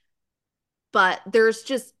watch, but there's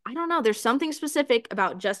just, I don't know, there's something specific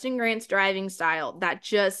about Justin Grant's driving style that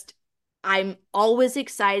just I'm always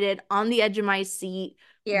excited on the edge of my seat,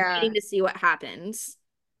 Yeah. waiting to see what happens.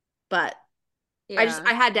 But Yeah.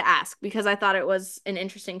 I had to ask because I thought it was an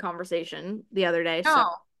interesting conversation the other day. So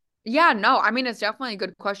No. Yeah, no. I mean, it's definitely a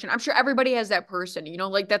good question. I'm sure everybody has that person,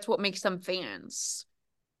 like that's what makes them fans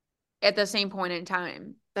at the same point in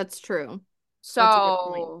time. that's true. That's a good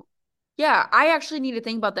point. So, yeah, I actually need to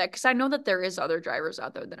think about that because I know that there is other drivers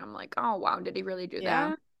out there that I'm like, oh wow, did he really do Yeah.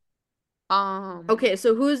 that? Okay,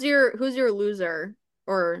 so who's your loser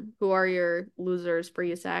or who are your losers for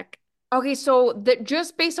USAC? Okay, so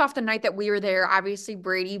just based off the night that we were there, obviously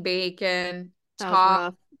Brady Bacon, That was tough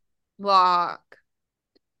rough. luck.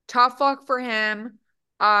 Tough luck for him.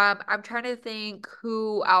 I'm trying to think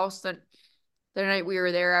who else the night we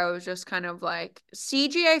were there. I was just kind of like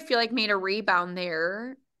CJ, I feel like made a rebound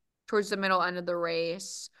there towards the middle end of the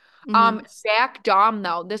race. Hmm. Zach Dom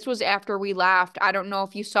though, this was after we left. I don't know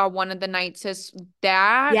if you saw one of the nights.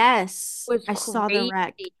 That Yes, was I saw the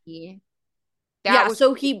wreck. crazy. That Yeah, was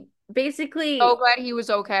so he so basically glad he was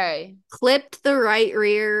okay. clipped the right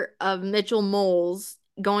rear of Mitchell Moles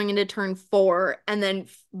going into turn four and then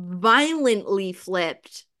violently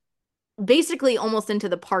flipped basically almost into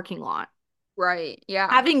the parking lot. Right. Yeah.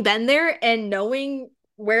 Having been there and knowing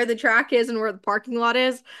where the track is and where the parking lot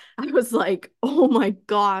is, I was like, oh my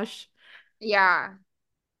gosh. Yeah.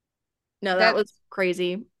 No, that That was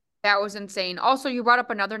crazy. that was insane. Also, you brought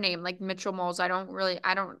up another name like Mitchell Moles. I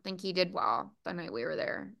don't think he did well the night we were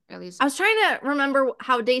there. At least. I was trying to remember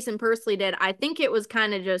how Dason Pursley did. I think it was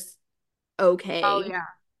kind of just Oh okay yeah.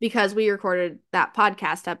 because we recorded that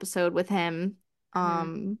podcast episode with him. Hmm.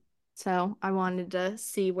 Um, so I wanted to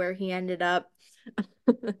see where he ended up.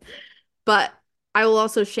 But I will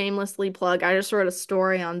also shamelessly plug, I just wrote a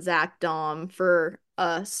story on Zach Dom for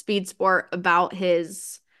Speed Sport about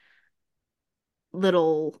his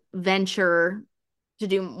little venture to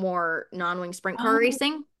do more non-wing sprint car Oh,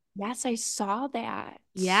 racing. yes, I saw that.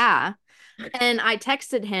 Yeah. And I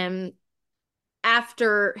texted him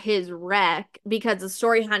after his wreck because the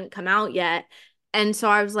story hadn't come out yet. And so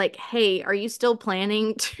I was like, hey, are you still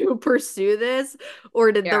planning to pursue this?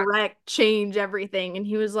 Or did the Yeah. wreck change everything? And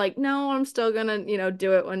he was like, no, I'm still gonna,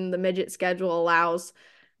 do it when the midget schedule allows.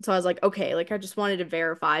 So I was like, okay, like I just wanted to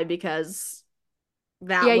verify because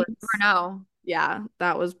that Yeah, you was, never know. yeah,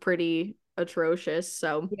 that was pretty atrocious.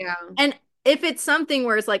 So, Yeah. and if it's something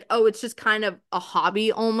where it's like, oh, it's just kind of a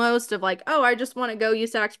hobby almost of like, oh, I just want to go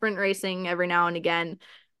USAC sprint racing every now and again,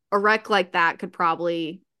 a wreck like that could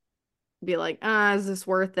probably be like, is this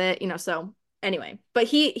worth it? So anyway, but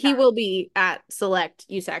he will be at select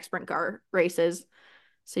USAC sprint car races.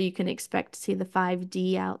 So you can expect to see the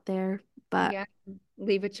 5D out there. But Yeah.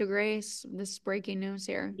 Leave it to Grace. This is breaking news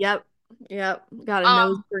here. yep, yep, got a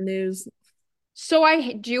nose Um, for news. so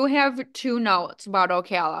I do have two notes about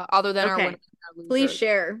Ocala, other than our Okay, winners and our please losers.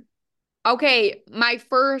 share. Okay, my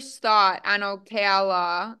first thought on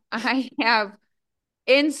Ocala, I have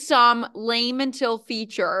in some lame until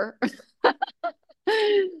feature.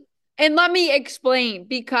 And let me explain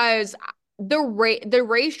because the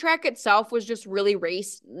racetrack itself was just really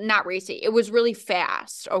not racy. It was really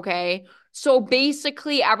fast, okay? So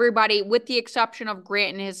basically everybody with the exception of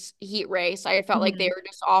Grant and his heat race, I felt like they Mhm. were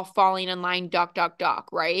just all falling in line duck duck duck,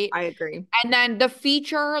 right? I agree. And then the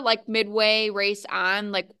feature, like midway race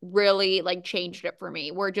on, like really like changed it for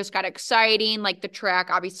me. Where it just got exciting. Like the track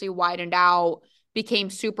obviously widened out, became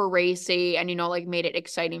super racy, and like made it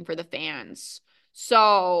exciting for the fans.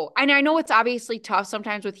 So, and I know it's obviously tough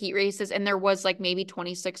sometimes with heat races, and there was like maybe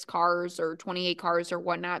 26 cars or 28 cars or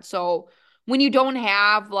whatnot. So when you don't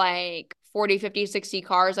have like 40, 50, 60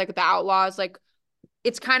 cars like the Outlaws, like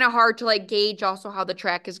it's kind of hard to like gauge also how the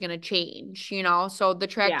track is going to change. So the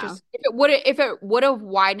track Yeah. just if it would have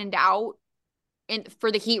widened out and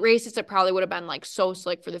for the heat races, it probably would have been like so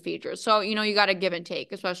slick for the features. So, you got to give and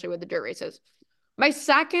take, especially with the dirt races. My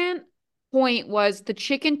second point was the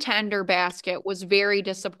chicken tender basket was very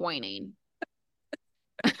disappointing.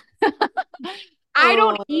 I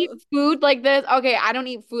don't eat Oh, food like this. Okay, I don't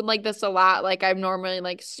eat food like this a lot. Like I'm normally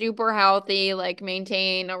like super healthy, like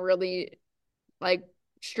maintain a really like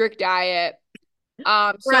strict diet.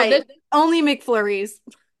 So right. this, Only McFlurries.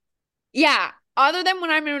 yeah, other than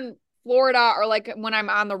when I'm in Florida or like when I'm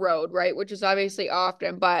on the road, right, which is obviously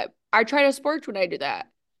often, but I try to splurge when I do that.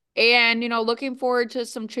 And, looking forward to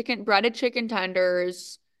some breaded chicken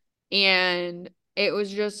tenders. And it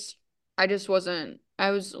was just, I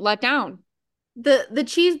was let down. The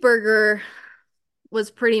cheeseburger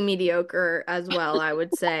was pretty mediocre as well, I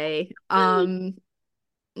would say.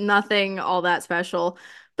 Nothing all that special.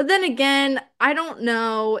 But then again, I don't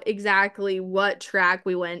know exactly what track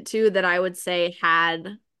we went to that I would say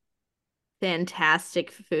had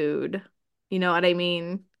fantastic food. You know what I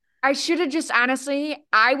mean? I should have just honestly,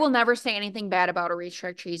 I will never say anything bad about a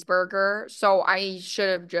racetrack cheeseburger. So I should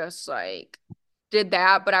have just like did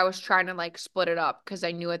that, but I was trying to like split it up because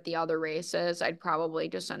I knew at the other races I'd probably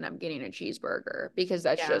just end up getting a cheeseburger because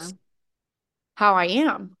that's Yeah. just how I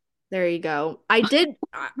am. There you go. I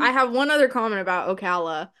have one other comment about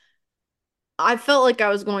Ocala. I felt like I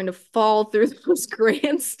was going to fall through those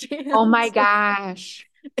Oh my grandstands gosh.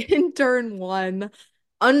 in turn one.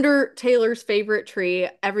 under Taylor's favorite tree.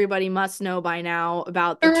 Everybody must know by now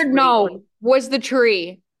about the Third, tree. no, was the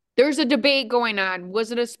tree. There's a debate going on.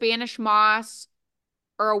 Was it a Spanish moss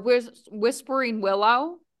or a whispering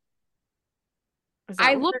willow? Is that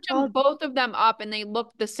I what they're looked them called? both of them up and they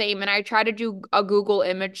looked the same. And I tried to do a Google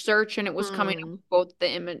image search and it was coming up Hmm. with both the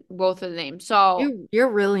image, both of the names. So, You're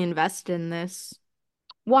really invested in this.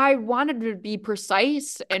 well, I wanted to be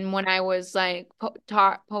precise. And when I was like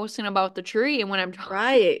posting about the tree and when I'm talking,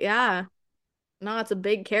 Right, yeah. No, it's a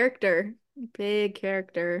big character. Big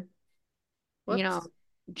character. you know, Whoops.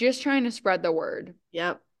 just trying to spread the word.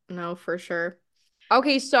 Yep. No, for sure.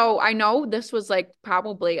 Okay, so I know this was like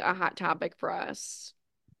probably a hot topic for us.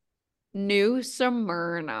 New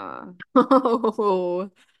Smyrna. Oh,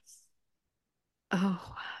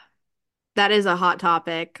 oh, that is a hot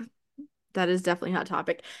topic. That is definitely a hot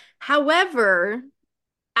topic. However,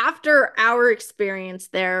 after our experience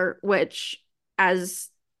there, which, as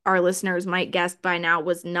our listeners might guess by now,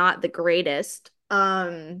 was not the greatest,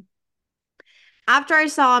 after I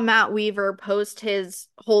saw Matt Weaver post his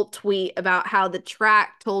whole tweet about how the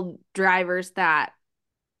track told drivers that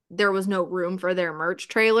there was no room for their merch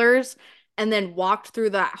trailers, and then walked through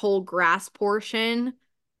that whole grass portion,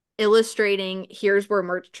 illustrating here's where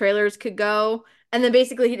merch trailers could go. And then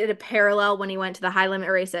basically he did a parallel when he went to the high limit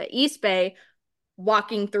race at East Bay,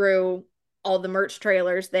 walking through all the merch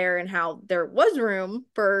trailers there and how there was room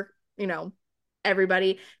for,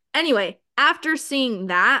 everybody. Anyway, after seeing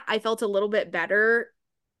that, I felt a little bit better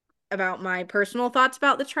about my personal thoughts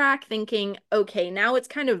about the track, thinking, okay, now it's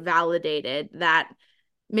kind of validated that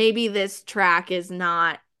maybe this track is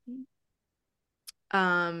not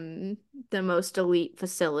um the most elite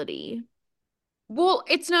facility. Well,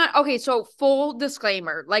 it's not okay, so full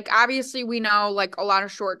disclaimer. Like obviously we know like a lot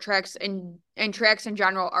of short tracks and tracks in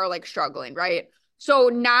general are like struggling, right? So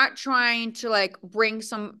not trying to like bring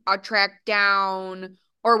some a track down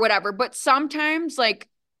or whatever, but sometimes like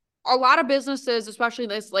a lot of businesses, especially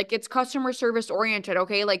this, like it's customer service oriented,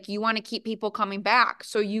 okay? Like you want to keep people coming back.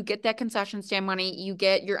 So you get that concession stand money, you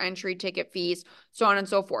get your entry ticket fees, so on and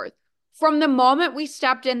so forth. From the moment we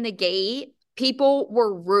stepped in the gate, people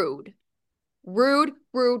were rude. Rude,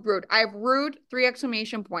 rude, rude. I have rude, three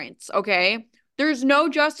exclamation points, okay? There's no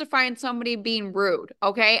justifying somebody being rude,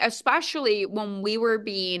 okay? Especially when we were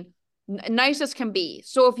being nice as can be.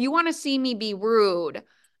 So if you want to see me be rude,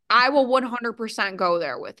 I will 100% go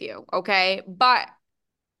there with you, okay? But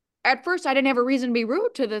at first, I didn't have a reason to be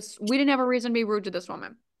rude to this. We didn't have a reason to be rude to this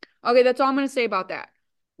woman. Okay, that's all I'm going to say about that.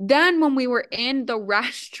 Then when we were in the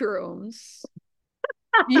restrooms,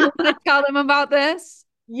 you want to tell them about this?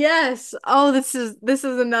 Yes. Oh, this is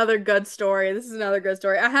another good story. This is another good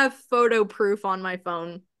story. I have photo proof on my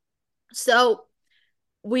phone. So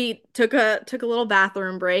we took a little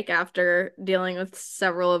bathroom break after dealing with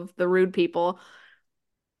several of the rude people.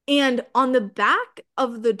 And on the back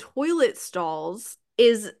of the toilet stalls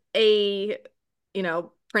is a,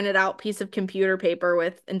 printed out piece of computer paper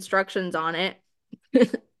with instructions on it.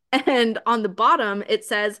 And on the bottom, it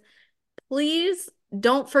says, please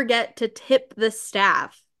don't forget to tip the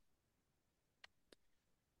staff.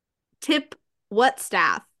 Tip what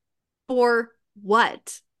staff? For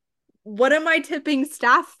what? What am I tipping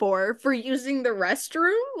staff for? For using the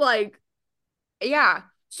restroom? Like, Yeah.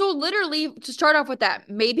 So literally to start off with that,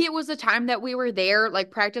 maybe it was the time that we were there,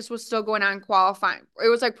 like practice was still going on qualifying. It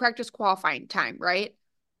was like practice qualifying time, right?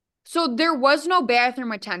 So there was no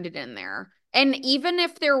bathroom attendant in there. And even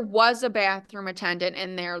if there was a bathroom attendant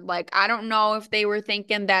in there, like I don't know if they were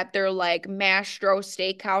thinking that they're like Mastro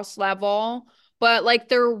Steakhouse level, but like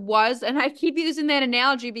there was, and I keep using that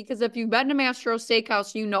analogy because if you've been to Mastro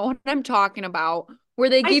Steakhouse, you know what I'm talking about, where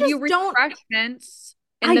they I give you just don't refreshments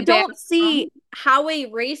in I the don't bathroom. see how a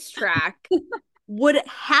racetrack would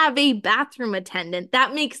have a bathroom attendant.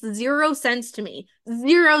 That makes zero sense to me.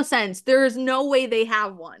 Zero sense. There is no way they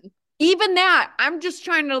have one. Even that, I'm just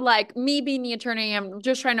trying to like me being the attorney, I'm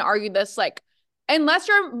just trying to argue this like unless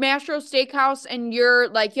you're Mastro Steakhouse and you're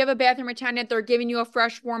like you have a bathroom attendant, they're giving you a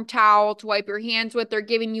fresh warm towel to wipe your hands with, they're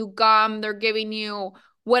giving you gum, they're giving you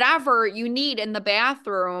whatever you need in the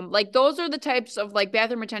bathroom. Like those are the types of like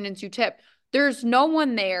bathroom attendants you tip. There's no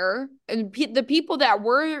one there, and the people that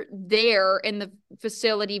were there in the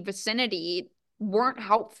facility vicinity weren't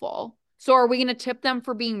helpful. So are we going to tip them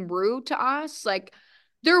for being rude to us? Like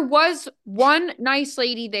there was one nice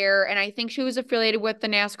lady there, and I think she was affiliated with the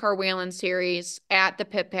NASCAR Whalen Series at the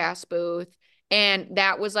Pit Pass booth. And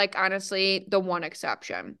that was like honestly the one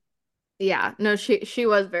exception. Yeah, no, she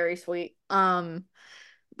was very sweet.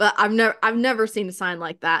 But I've never seen a sign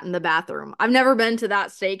like that in the bathroom. I've never been to that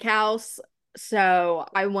steakhouse, so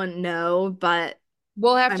I wouldn't know, but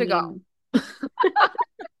We'll have I to go. mean,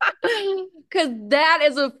 Because that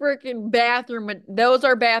is a freaking bathroom. Those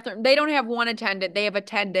are bathroom. They don't have one attendant. They have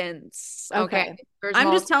attendants. Okay. okay. There's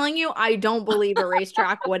I'm just multiple. telling you, I don't believe a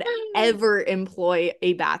racetrack would ever employ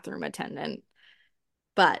a bathroom attendant.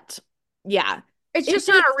 But yeah, It's it just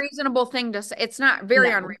not a just, reasonable thing to say. It's not very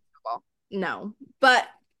no, unreasonable. no. But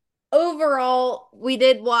overall, we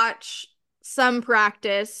did watch some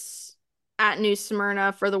practice at New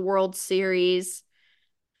Smyrna for the World Series.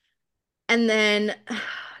 And then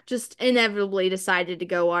just inevitably decided to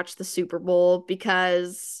go watch the Super Bowl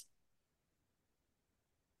because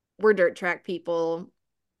we're dirt track people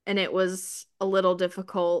and it was a little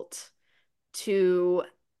difficult to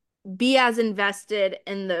be as invested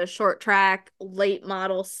in the short track late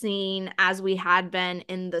model scene as we had been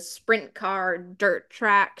in the sprint car dirt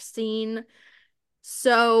track scene.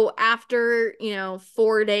 So after,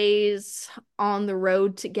 4 days on the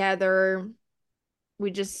road together,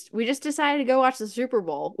 we just decided to go watch the Super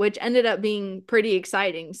Bowl, which ended up being pretty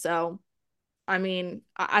exciting. So, I mean,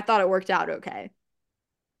 I thought it worked out okay.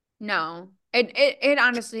 No. It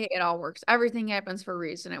honestly it all works. Everything happens for a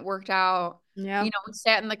reason. It worked out. Yeah, We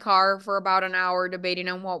sat in the car for about an hour debating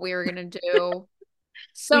on what we were gonna do. we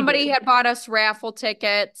Somebody did. had bought us raffle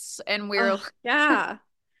tickets and we were Oh, yeah.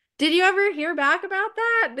 Did you ever hear back about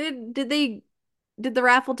that? Did the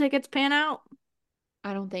raffle tickets pan out?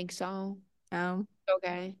 I don't think so. Oh,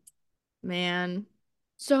 Okay. man,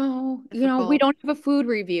 So, we difficult. don't have a food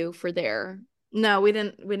review for there. No, we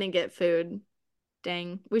didn't get food.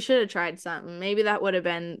 Dang. We should have tried something. Maybe that would have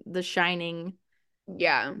been the shining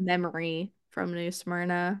Yeah. memory from New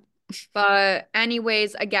Smyrna. But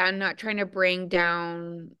anyways, again, not trying to bring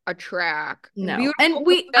down a track. No. And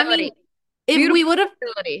Beautiful I mean, facility. if we Beautiful would have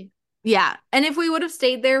facility. Yeah. And if we would have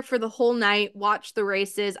stayed there for the whole night, watched the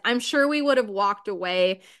races, I'm sure we would have walked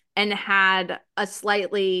away and had a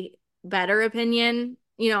slightly better opinion,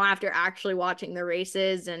 after actually watching the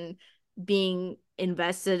races and being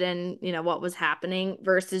invested in, what was happening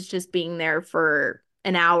versus just being there for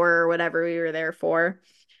an hour or whatever we were there for.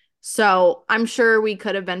 So I'm sure we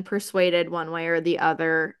could have been persuaded one way or the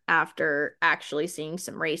other after actually seeing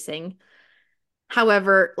some racing.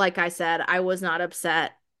 However, like I said, I was not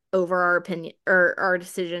upset over our opinion or our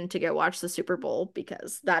decision to go watch the Super Bowl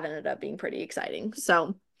because that ended up being pretty exciting.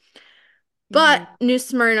 So, but Hmm. New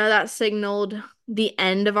Smyrna, that signaled the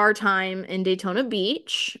end of our time in Daytona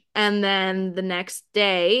Beach. And then the next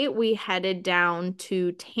day, we headed down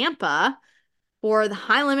to Tampa for the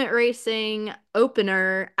high limit racing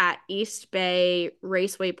opener at East Bay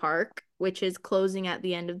Raceway Park, which is closing at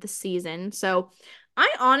the end of the season. So,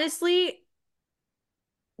 I honestly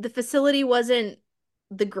the facility wasn't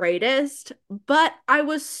the greatest, but I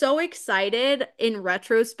was so excited in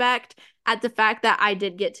retrospect at the fact that I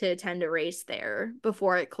did get to attend a race there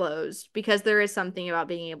before it closed because there is something about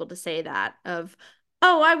being able to say that of,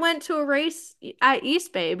 oh, I went to a race at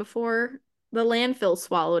East Bay before the landfill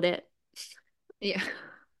swallowed it. Yeah.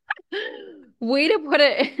 Way to put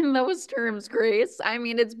it in those terms, Grace. I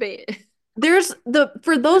mean, it's bait.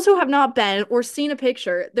 For those who have not been or seen a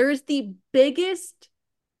picture, there's the biggest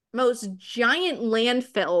most giant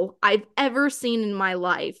landfill I've ever seen in my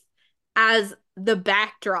life as the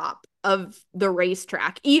backdrop of the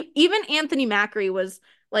racetrack. Even Anthony Macri was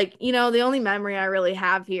like, the only memory I really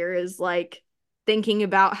have here is like thinking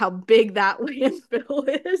about how big that landfill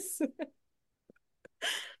is.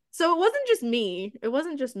 So it wasn't just me. It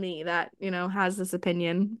wasn't just me that, has this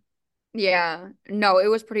opinion. Yeah. No, it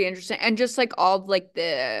was pretty interesting. And just like all like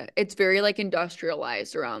it's very like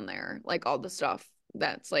industrialized around there, like all the stuff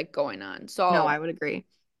that's like going on. No, I So would agree.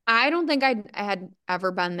 I don't think I had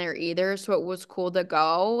ever been there either. So it was cool to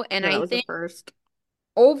go. And Yeah, that I was the think first.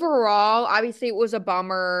 overall, obviously it was a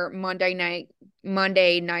bummer. Monday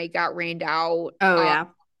night got rained out. Oh, yeah.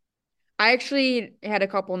 I actually had a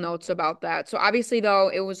couple notes about that. So obviously though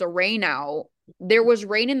it was a rain out, there was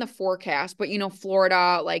rain in the forecast, but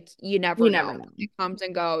Florida, like you You never never know. know. It comes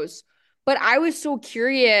and goes. But I was so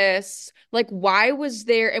curious, like why was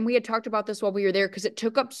there, and we had talked about this while we were there because it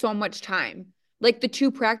took up so much time. Like the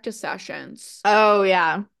two practice sessions. Oh,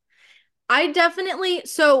 yeah.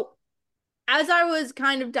 So as I was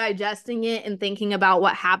kind of digesting it and thinking about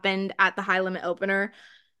what happened at the high limit opener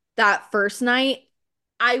that first night,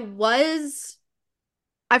 I was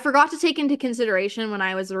I forgot to take into consideration when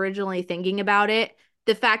I was originally thinking about it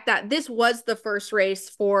the fact that this was the first race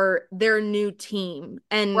for their new team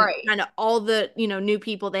and Right. kind of all the, new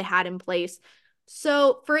people they had in place.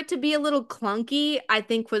 So for it to be a little clunky, I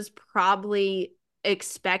think was probably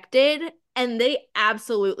expected. And they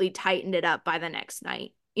absolutely tightened it up by the next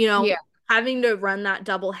night. Yeah. having to run that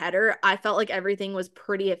double header, I felt like everything was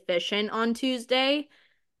pretty efficient on Tuesday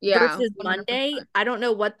Yeah, versus Monday. 100%. I don't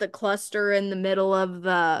know what the cluster in the middle of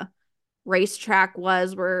the racetrack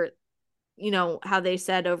was where, how they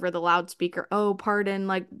said over the loudspeaker, oh, pardon,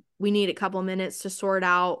 like we need a couple minutes to sort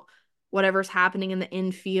out whatever's happening in the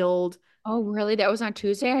infield. Oh, really? That was on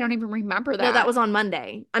Tuesday? I don't even remember No, that that. was on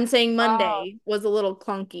Monday. I'm saying Oh. Monday was a little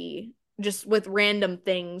clunky, just with random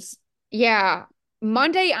things. Yeah.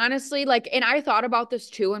 Monday, honestly, like, and I thought about this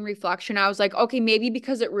too in reflection. I was like, okay, maybe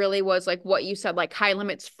because it really was like what you said, like high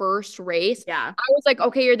limits first race. Yeah. I was like,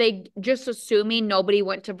 okay, are they just assuming nobody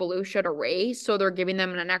went to Volusia to race? So they're giving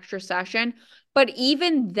them an extra session. But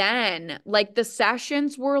even then, like the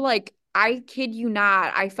sessions were like, I kid you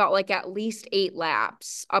not, I felt like at least 8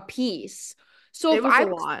 laps a piece. So It was a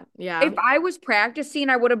lot. Yeah. if I was practicing,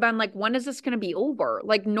 I would have been like, when is this going to be over?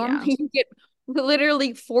 Like, Yeah. normally you get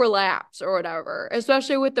literally 4 laps or whatever,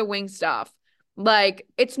 especially with the wing stuff. Like,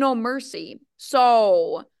 it's no mercy.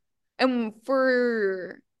 So, and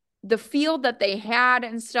for the field that they had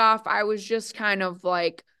and stuff, I was just kind of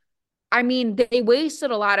like, I mean, they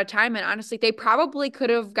wasted a lot of time. And honestly, they probably could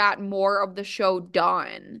have got more of the show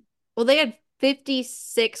done. Well, they had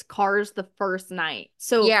 56 cars the first night.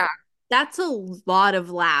 So Yeah, that's a lot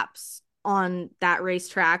of laps on that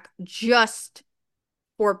racetrack just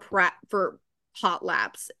for hot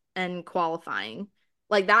laps and qualifying.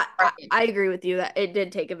 Like that, right. I agree with you that it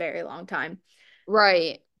did take a very long time.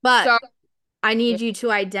 Right. But So, I yeah. need you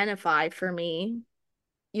to identify for me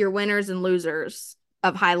your winners and losers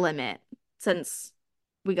of high limit since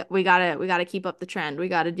we gotta keep up the trend. We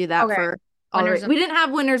gotta do that Okay. for all the Winners and we didn't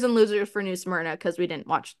have winners and losers for New Smyrna because we didn't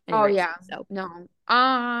watch any Oh races. yeah. So No.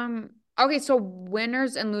 Okay, so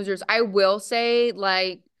winners and losers. I will say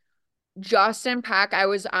like Justin Peck, I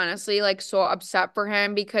was honestly like so upset for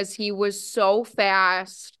him because he was so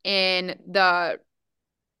fast in the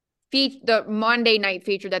Monday night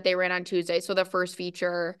feature that they ran on Tuesday, so the first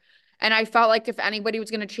feature. And I felt like if anybody was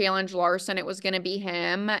going to challenge Larson, it was going to be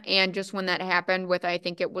him. And just when that happened with, I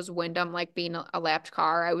think it was Wyndham, like being a lapped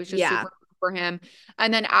car, I was just yeah, super for him.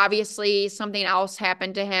 And then obviously something else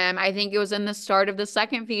happened to him. I think it was in the start of the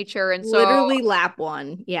second feature. And so, literally lap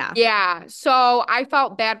one. Yeah, yeah, so I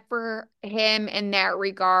felt bad for him in that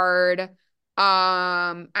regard.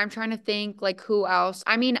 I'm trying to think like who else.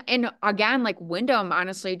 I mean, and again, like Wyndham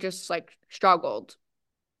honestly just like struggled,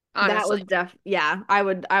 that honestly. was yeah. I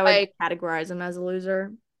would Like, categorize him as a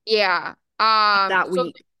loser yeah. that So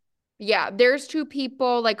week. yeah, there's two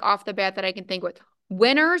people like off the bat that I can think with.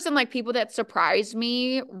 Winners and like people that surprised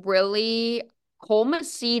me really Cole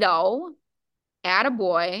Macedo,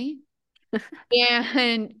 attaboy,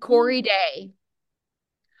 and Corey Day.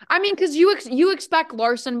 I mean, because you expect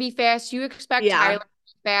Larson to be fast, you expect Yeah, Tyler to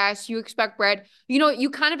be fast, you expect Brad. You know, you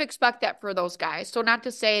kind of expect that for those guys. So not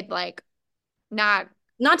to say like not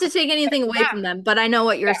not to take anything away them. from them, but I know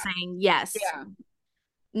what you're Yeah, saying. Yes, yeah.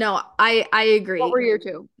 no, I What were agree. your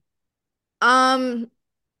two? Um,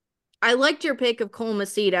 I liked your pick of Cole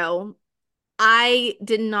Macedo. I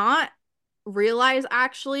did not realize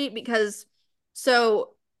actually because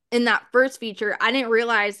so in that first feature, I didn't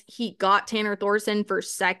realize he got Tanner Thorson for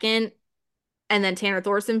second and then Tanner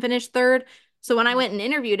Thorson finished third. So when I went and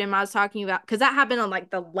interviewed him, I was talking about because that happened on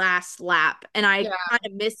like the last lap and I Yeah. kind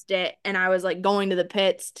of missed it and I was like going to the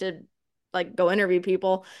pits to like go interview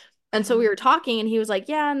people. And so we were talking and he was like,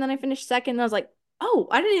 "Yeah," and then I finished second and I was like, "Oh,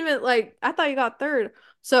 I didn't even like I thought you got third."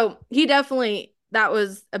 So he definitely that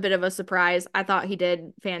was a bit of a surprise. I thought he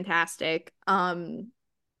did fantastic.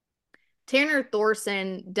 Tanner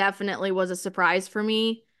Thorson definitely was a surprise for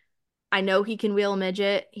me. I know he can wheel a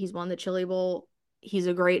midget. He's won the Chili Bowl. He's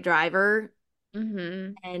a great driver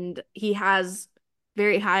Mm-hmm. and he has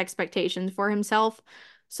very high expectations for himself.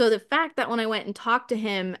 So the fact that when I went and talked to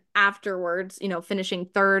him afterwards, finishing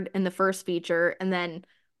third in the first feature, and then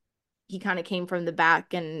he kind of came from the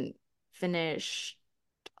back and finished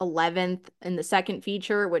 11th in the second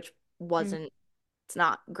feature, which wasn't, it's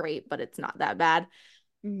not great, but it's not that bad.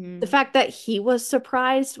 The Mm-hmm. fact that he was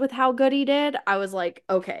surprised with how good he did, I was like,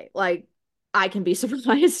 okay, like I can be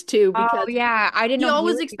surprised too Oh because yeah, I didn't he know he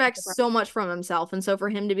always would be expects surprised. so much from himself. And so for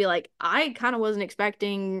him to be like, I kind of wasn't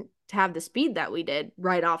expecting to have the speed that we did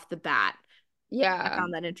right off the bat. I Yeah.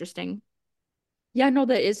 found that interesting. Yeah, no,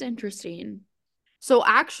 that is interesting. So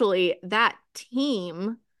actually, that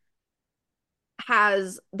team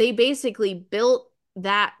they basically built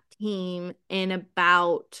that team in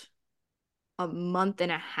about a month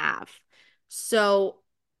and a half. So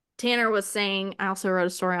Tanner was saying, I also wrote a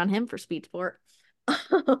story on him for Speed Sport.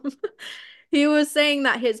 He was saying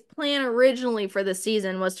that his plan originally for the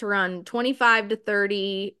season was to run 25 to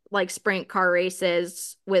 30 like sprint car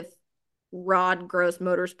races with Rod Gross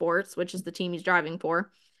Motorsports, which is the team he's driving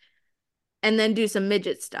for, and then do some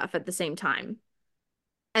midget stuff at the same time.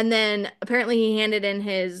 And then apparently he handed in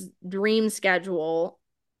his dream schedule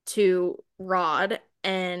to Rod,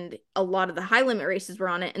 and a lot of the high limit races were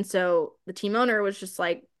on it. And so the team owner was just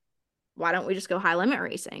like, why don't we just go high limit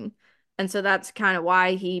racing? And so that's kind of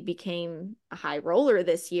why he became a high roller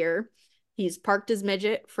this year. He's parked his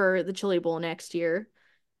midget for the Chili Bowl next year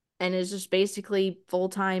and is just basically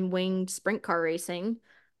full-time winged sprint car racing.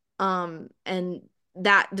 And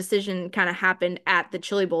that decision kind of happened at the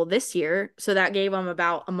Chili Bowl this year. So that gave him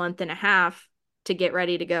about a month and a half to get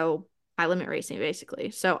ready to go high limit racing,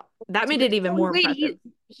 basically. So that made it even Oh, more wait, impressive.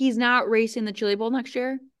 he's not racing the Chili Bowl next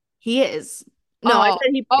year? He is. No, I Oh,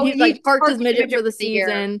 said oh, he's he like just parked his parked the midget for midget the for the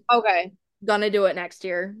year. season, Okay. gonna do it next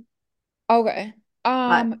year. Okay.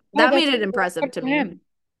 But Oh, that made that's it cool. impressive Good to for me. him.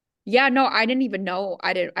 Yeah, no, I didn't even know.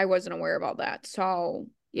 I wasn't aware about that. So,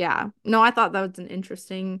 Yeah. No, I thought that was an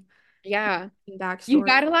interesting yeah. You backstory.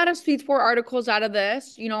 got a lot of speed sport articles out of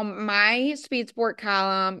this. My speed sport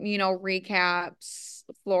column, recaps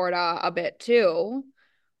Florida a bit too.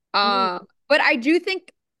 Mm. But I do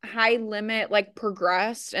think High Limit like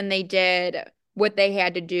progressed and they did what they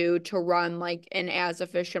had to do to run like an as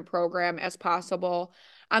efficient program as possible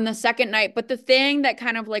on the second night. But the thing that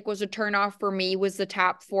kind of like was a turnoff for me was the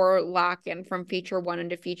top four lock-in from feature one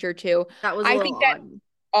into feature two. That was a I little think that odd.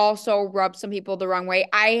 also rubbed some people the wrong way.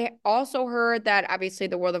 I also heard that obviously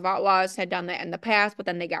the World of Outlaws had done that in the past, but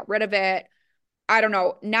then they got rid of it. I don't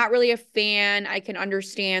know, not really a fan. I can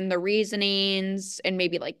understand the reasonings and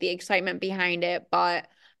maybe like the excitement behind it, but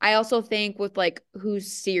I also think with like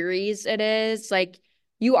whose series it is, like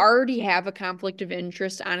you already have a conflict of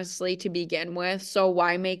interest, honestly, to begin with. So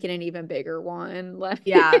why make it an even bigger one? Like,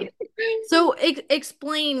 Yeah. So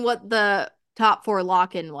explain what the top four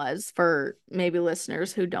lock-in was for maybe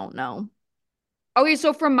listeners who don't know. okay,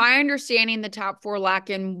 so from my understanding, the top four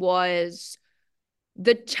lock-in was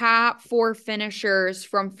the top four finishers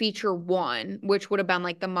from feature one, which would have been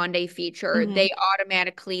like the Monday feature, Hmm. they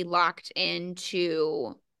automatically locked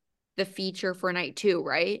into the feature for night two,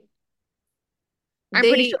 right? I'm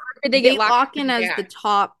pretty They sure they get they locked lock in into as that. the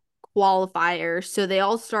top qualifier, so they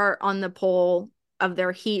all start on the pole of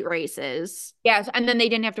their heat races. Yes, and then they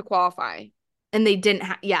didn't have to qualify. And they didn't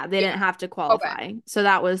they Yeah. didn't have to Okay. qualify. So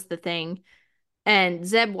that was the thing. And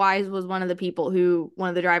Zeb Wise was one of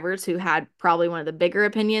the drivers who had probably one of the bigger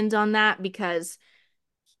opinions on that because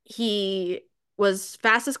he was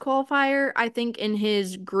fastest qualifier, I think, in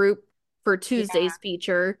his group for Yeah. Tuesday's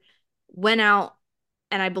feature, went out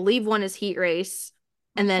and I believe won his heat race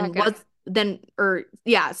Or and then second. was then or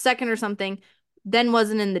yeah, second or something, then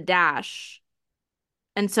wasn't in the dash.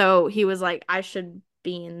 And so he was like, I should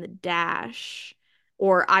be in the dash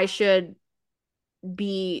or I should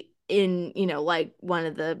be in, like one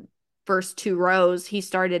of the first two rows. He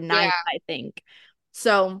started ninth, Yeah. I think.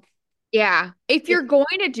 So Yeah. If it, you're going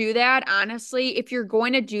to do that, honestly, if you're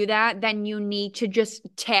going to do that, then you need to just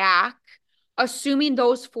tack, assuming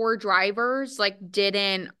those four drivers like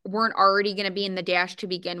weren't already going to be in the dash to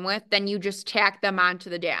begin with, then you just tack them onto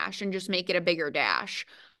the dash and just make it a bigger dash.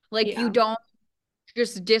 Like you yeah, don't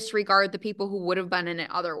just disregard the people who would have been in it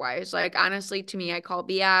otherwise. Like honestly, to me, I call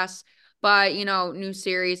BS. But new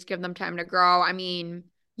series, give them time to grow. I mean,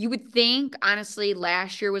 you would think honestly,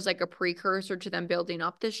 last year was like a precursor to them building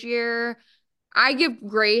up this year. I give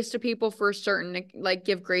grace to people for a certain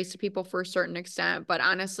extent, but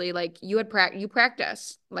honestly, like you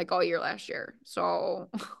practice like all year last year. So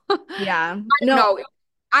I yeah. don't No, know.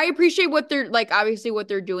 I appreciate what they're like, obviously what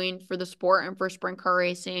they're doing for the sport and for sprint car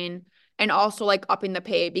racing and also like upping the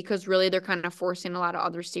pay because really they're kind of forcing a lot of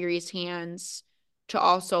other series hands to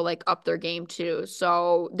also like up their game too.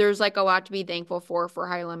 So there's like a lot to be thankful for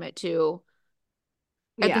High Limit too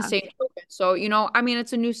at the yeah, same token. So, I mean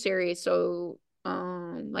it's a new series, so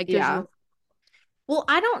like there's yeah. room. Well,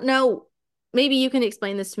 I don't know. Maybe you can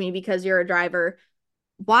explain this to me because you're a driver.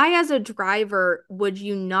 Why, as a driver, would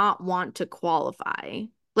you not want to qualify?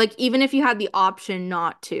 Like, even if you had the option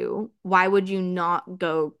not to, why would you not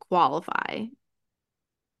go qualify?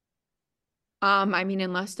 I mean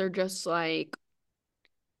unless they're just like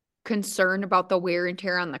concerned about the wear and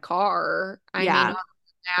tear on the car. I mean, Yeah, other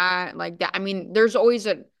than that, like that, I mean, there's always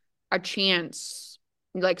a chance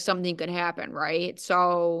like something could happen, right?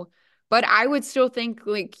 So But I would still think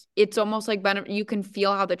like it's almost like you can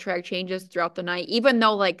feel how the track changes throughout the night, even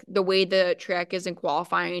though like the way the track is in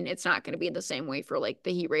qualifying, it's not going to be the same way for like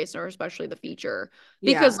the heat race or especially the feature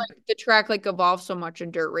because Yeah. like the track like evolves so much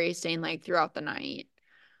in dirt racing like throughout the night.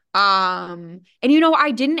 And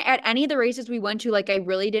I didn't at any of the races we went to, like I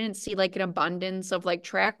really didn't see like an abundance of like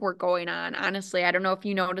track work going on. Honestly, I don't know if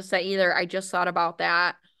you noticed that either. I just thought about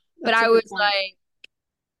that. But That's a I good was point. like,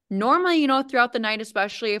 normally, throughout the night,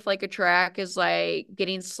 especially if like a track is like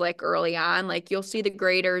getting slick early on, like you'll see the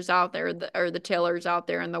graders out there or the tillers out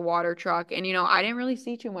there in the water truck. And I didn't really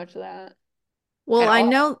see too much of that Well, at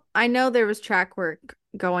all. I know there was track work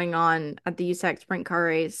going on at the USAC sprint car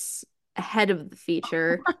race ahead of the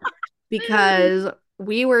feature because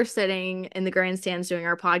we were sitting in the grandstands doing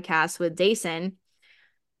our podcast with Dason,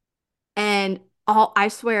 and all I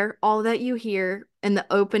swear, all that you hear in the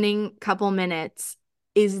opening couple minutes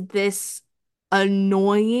is this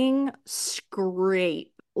annoying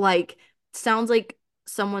scrape. Like sounds like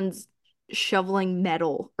someone's shoveling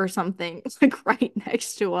metal or something like right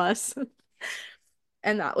next to us.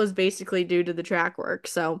 And that was basically due to the track work.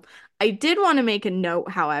 So I did want to make a note,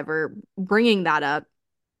 however, bringing that up,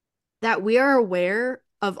 that we are aware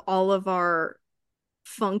of all of our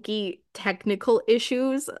funky technical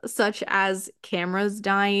issues, such as cameras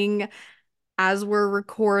dying as we're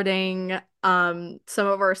recording. Some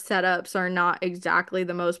of our setups are not exactly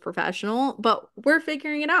the most professional, but we're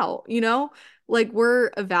figuring it out, you know? Like we're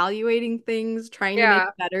evaluating things, trying to make Yeah.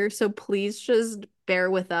 it better. So please just bear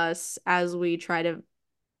with us as we try to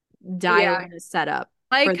dial Yeah. in a setup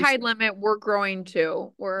Like High Limit, we're growing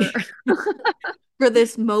too. for this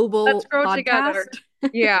Let's mobile grow together.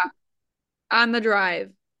 podcast. Yeah. On the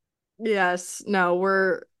drive. Yes, no,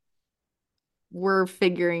 we're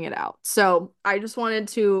figuring it out. So I just wanted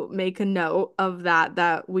to make a note of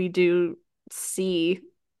that we do see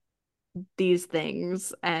these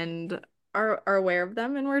things and are aware of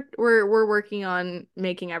them, and we're working on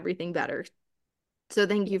making everything better. So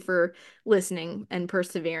thank you for listening and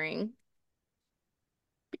persevering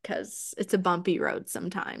because it's a bumpy road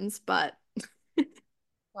sometimes, but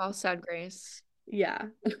Well said, Grace. yeah.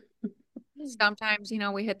 Sometimes,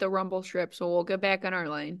 we hit the rumble strip, so we'll get back on our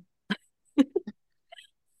lane.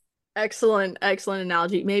 Excellent, excellent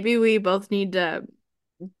analogy. Maybe we both need to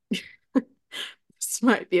this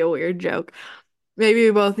might be a weird joke. Maybe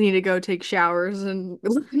we both need to go take showers and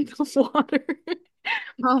in the water.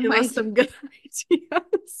 Oh Give my us God. some good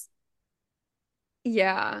ideas.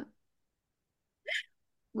 Yeah.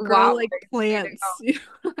 Grow Wow, like Grace, way to plants. You know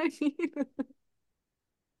what I mean?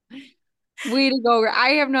 go. Way to go. I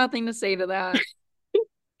have nothing to say to that.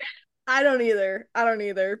 I don't either. I don't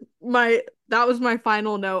either. My that was my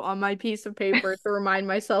final note on my piece of paper to remind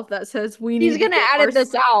myself that says we She's need to gonna get our edit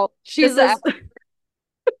this out. this is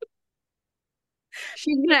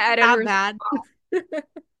She's gonna edit that herself bad. out.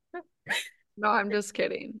 No, I'm just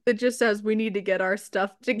kidding. It just says we need to get our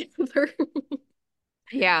stuff together.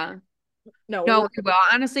 Yeah. No, No, we're we will.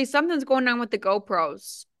 Honestly, something's going on with the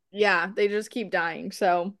GoPros. yeah, they just keep dying.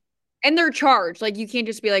 So And they're charged. Like you can't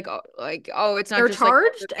just be oh, it's not they're just like oh, they're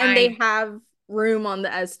charged and they dying. have room on the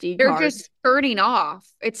SD They're card. just turning off.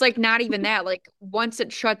 It's like not even that. Like once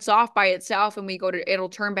it shuts off by itself and we go to it'll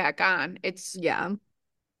turn back on. Yeah,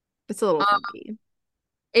 it's a little Um funky.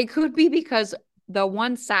 it could be because the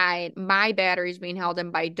one side, my battery's being held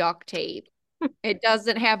in by duct tape. It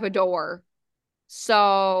doesn't have a door.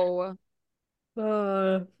 So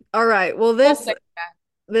All right. Well, we'll fix that.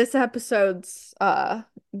 this episode's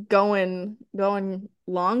going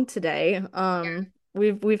long today.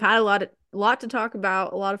 We've had a lot to talk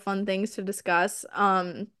about, a lot of fun things to discuss.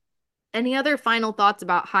 Any other final thoughts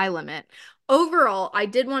about High Limit? Overall, I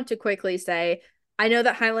did want to quickly say I know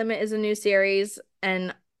that High Limit is a new series,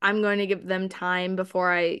 and I'm going to give them time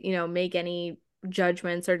before I, make any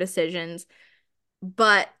judgments or decisions.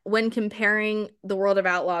 But when comparing the World of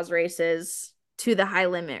Outlaws races to the High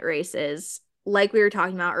Limit races, like we were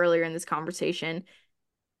talking about earlier in this conversation,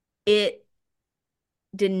 it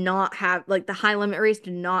did not have like the High Limit race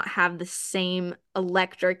did not have the same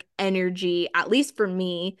electric energy, at least for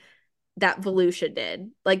me, that Volusia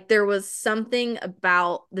did. Like there was something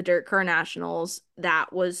about the Dirt Car Nationals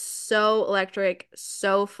that was so electric,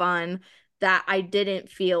 so fun that I didn't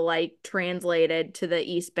feel like translated to the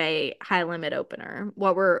East Bay High Limit opener.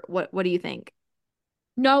 What do you think?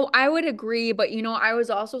 No, I would agree, but I was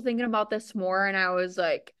also thinking about this more and I was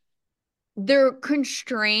like, there are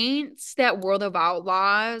constraints that World of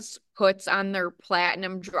Outlaws puts on their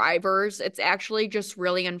platinum drivers. It's actually just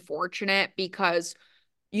really unfortunate because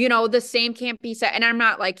the same can't be said. And I'm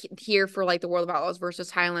not like here for like the World of Outlaws versus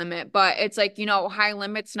High Limit, but it's like, High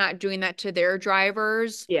Limit's not doing that to their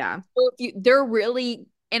drivers. Yeah. So they're really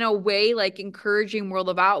in a way like encouraging World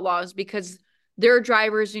of Outlaws because their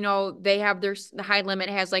drivers, they have the High Limit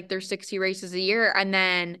has like their 60 races a year, and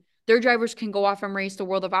then their drivers can go off and race the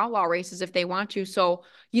World of Outlaw races if they want to. So,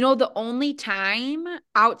 the only time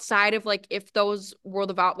outside of like if those World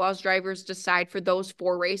of Outlaws drivers decide for those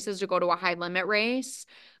 4 races to go to a high limit race,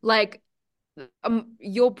 like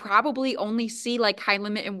you'll probably only see like High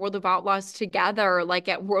Limit and World of Outlaws together, like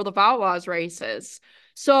at World of Outlaws races.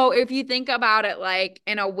 So if you think about it, like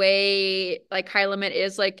in a way, like High Limit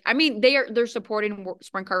is like, I mean, they're supporting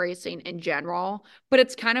sprint car racing in general, but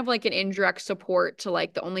it's kind of like an indirect support to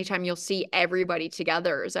like the only time you'll see everybody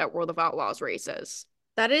together is at World of Outlaws races.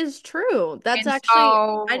 That is true. That's And actually,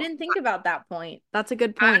 I so didn't think about that point. That's a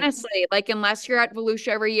good point. honestly, like unless you're at Volusia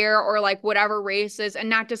every year or like whatever races, and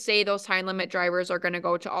not to say those high limit drivers are going to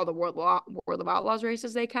go to all the World of Outlaws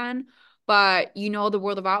races they can, but the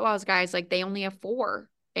World of Outlaws guys, like they only have 4,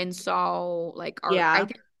 and so like I Yeah.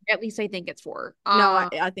 think at least I think it's 4. No,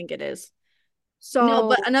 I think it is. No, So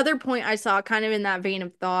but another point I saw kind of in that vein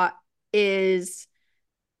of thought is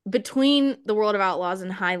between the World of Outlaws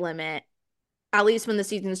and High Limit, at least when the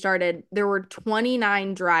season started, there were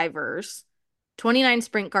 29 drivers, 29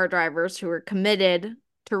 sprint car drivers who were committed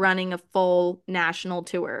to running a full national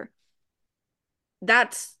tour.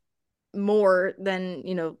 That's more than,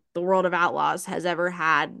 the World of Outlaws has ever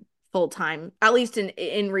had full time, at least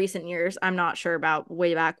in recent years. I'm not sure about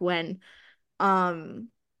way back when. Um,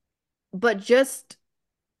 but just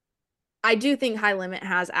I do think High Limit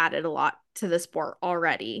has added a lot to the sport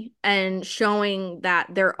already and showing that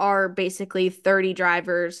there are basically 30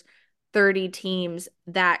 drivers, 30 teams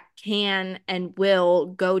that can and will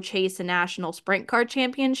go chase a national sprint car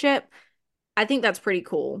championship. I think that's pretty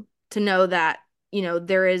cool to know that,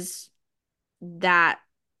 there is that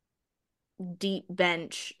deep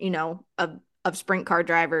bench, of sprint car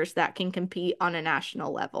drivers that can compete on a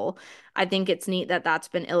national level. I think it's neat that that's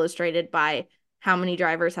been illustrated by how many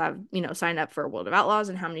drivers have, signed up for World of Outlaws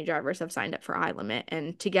and how many drivers have signed up for High Limit.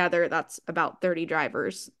 And together that's about 30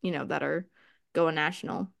 drivers, that are going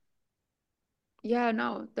national. yeah,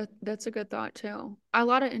 no, that's a good thought too. A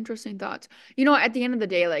lot of interesting thoughts. At the end of the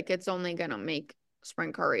day, like it's only gonna make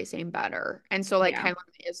sprint car racing better. And so like Yeah.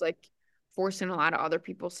 Highland is like forcing a lot of other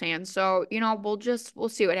people's hands. So, we'll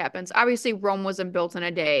see what happens. Obviously, Rome wasn't built in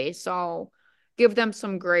a day, so give them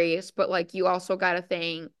some grace. But like you also gotta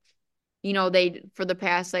think, they for the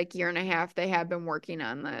past like year and a half, they have been working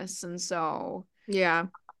on this. And so Yeah.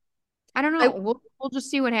 I don't I know. We'll just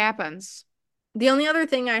see what happens. the only other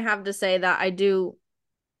thing I have to say that I do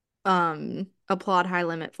applaud High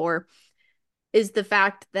Limit for is the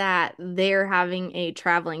fact that they're having a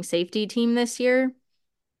traveling safety team this year.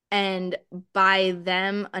 And by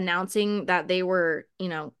them announcing that they were,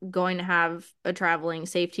 going to have a traveling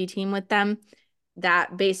safety team with them,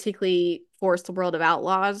 that basically forced the World of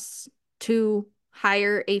Outlaws to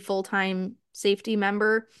hire a full-time safety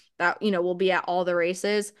member that, will be at all the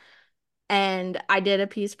races. And I did a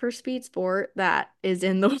piece per speed sport that is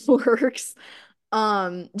in the works,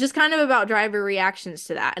 just kind of about driver reactions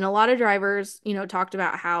to that. And a lot of drivers, talked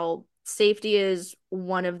about how safety is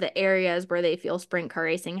one of the areas where they feel sprint car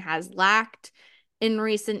racing has lacked in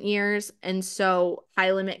recent years. And so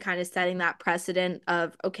High Limit kind of setting that precedent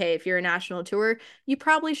of, okay, if you're a national tour, you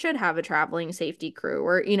probably should have a traveling safety crew,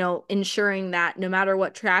 or, ensuring that no matter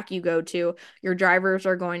what track you go to, your drivers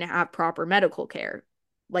are going to have proper medical care.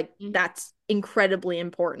 Like that's incredibly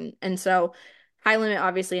important. And so High Limit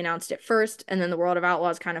obviously announced it first, and then the World of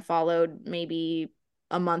Outlaws kind of followed maybe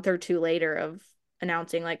a month or two later of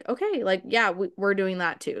announcing, like, okay, like, yeah, we're doing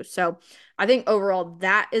that too. So I think overall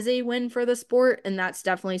that is a win for the sport, and that's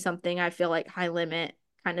definitely something I feel like High Limit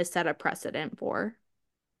kind of set a precedent for.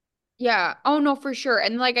 Yeah. Oh no, for sure.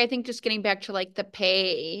 And like I think just getting back to like the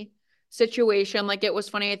pay situation, like it was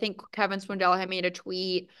funny. I think Kevin Swindell had made a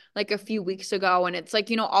tweet like a few weeks ago, and it's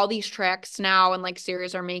like, all these tracks now and like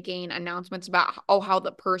series are making announcements about how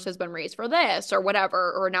the purse has been raised for this or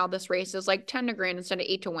whatever, or now this race is like 10 to grand instead of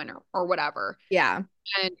 8 to win or whatever. Yeah.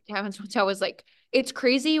 And Kevin Swindell was like, it's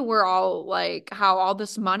crazy we're all like how all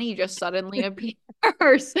this money just suddenly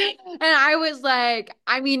appears. And I was like,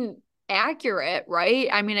 I mean, accurate, right?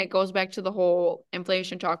 I mean, it goes back to the whole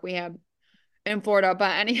inflation talk we had in Florida.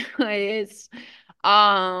 But anyways,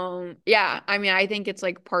 yeah, I mean, I think it's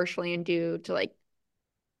like partially in due to like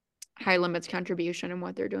High Limit's contribution and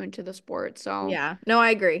what they're doing to the sport. So Yeah. No, I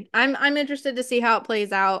agree. I'm interested to see how it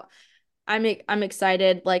plays out. I'm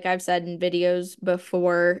excited. Like I've said in videos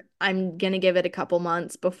before, I'm gonna give it a couple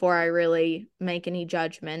months before I really make any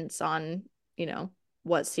judgments on, you know,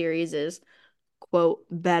 what series is quote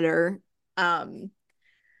better. Um,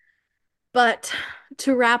 but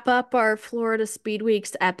to wrap up our Florida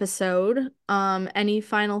Speedweeks episode, any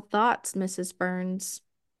final thoughts, Mrs. Burns?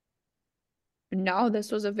 No,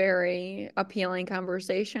 this was a very appealing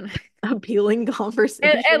conversation. Appealing At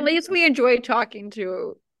conversation. least we enjoyed talking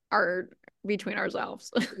to our between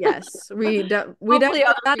ourselves. Yes, we Hopefully definitely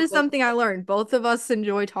other that is people. something I learned. Both of us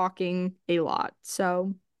enjoy talking a lot.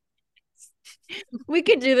 So, We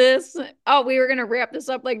could do this. Oh, we were gonna wrap this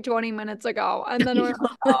up like 20 minutes ago, and then we're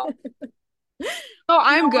like, oh, oh, you know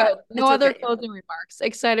I'm what? good. No It's other okay. closing remarks.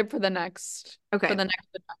 Excited for Okay. the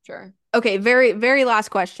next adventure. Okay, very, very last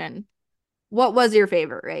question. What was your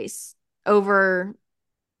favorite race over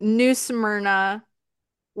New Smyrna,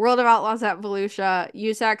 World of Outlaws at Volusia,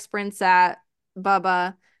 USAC Sprints at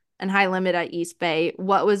Bubba, and High Limit at East Bay?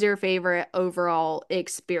 What was your favorite overall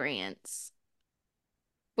experience?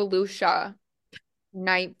 Volusia,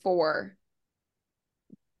 night 4.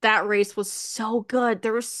 That race was so good.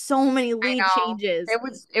 There were so many I lead know. changes.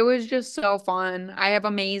 It was just so fun. I have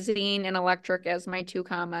amazing and electric as my two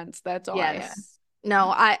comments. That's all I had. Yes. No,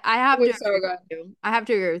 I It have to was agree so with good. you. I have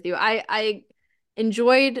to agree with you. I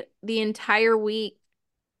enjoyed the entire week,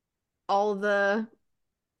 all the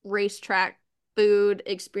racetrack food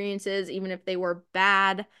experiences, even if they were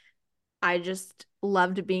bad. I just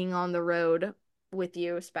loved being on the road with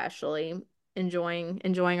you, especially enjoying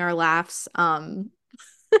our laughs.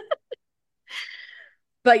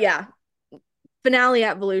 But yeah, finale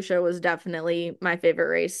at Volusia was definitely my favorite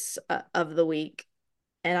race of the week,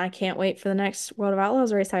 and I can't wait for the next World of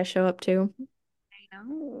Outlaws race I show up to. I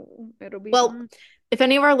know. It'll be Well, fun. if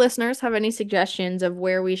any of our listeners have any suggestions of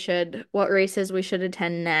what races we should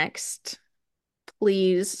attend next,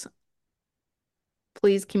 please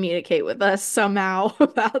please communicate with us somehow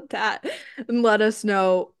about that and let us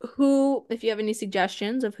know if you have any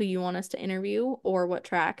suggestions of who you want us to interview or what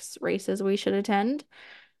tracks races we should attend.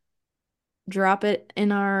 Drop it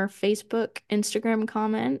in our Facebook, Instagram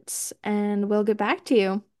comments, and we'll get back to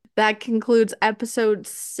you. That concludes episode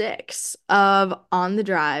 6 of On the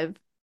Drive.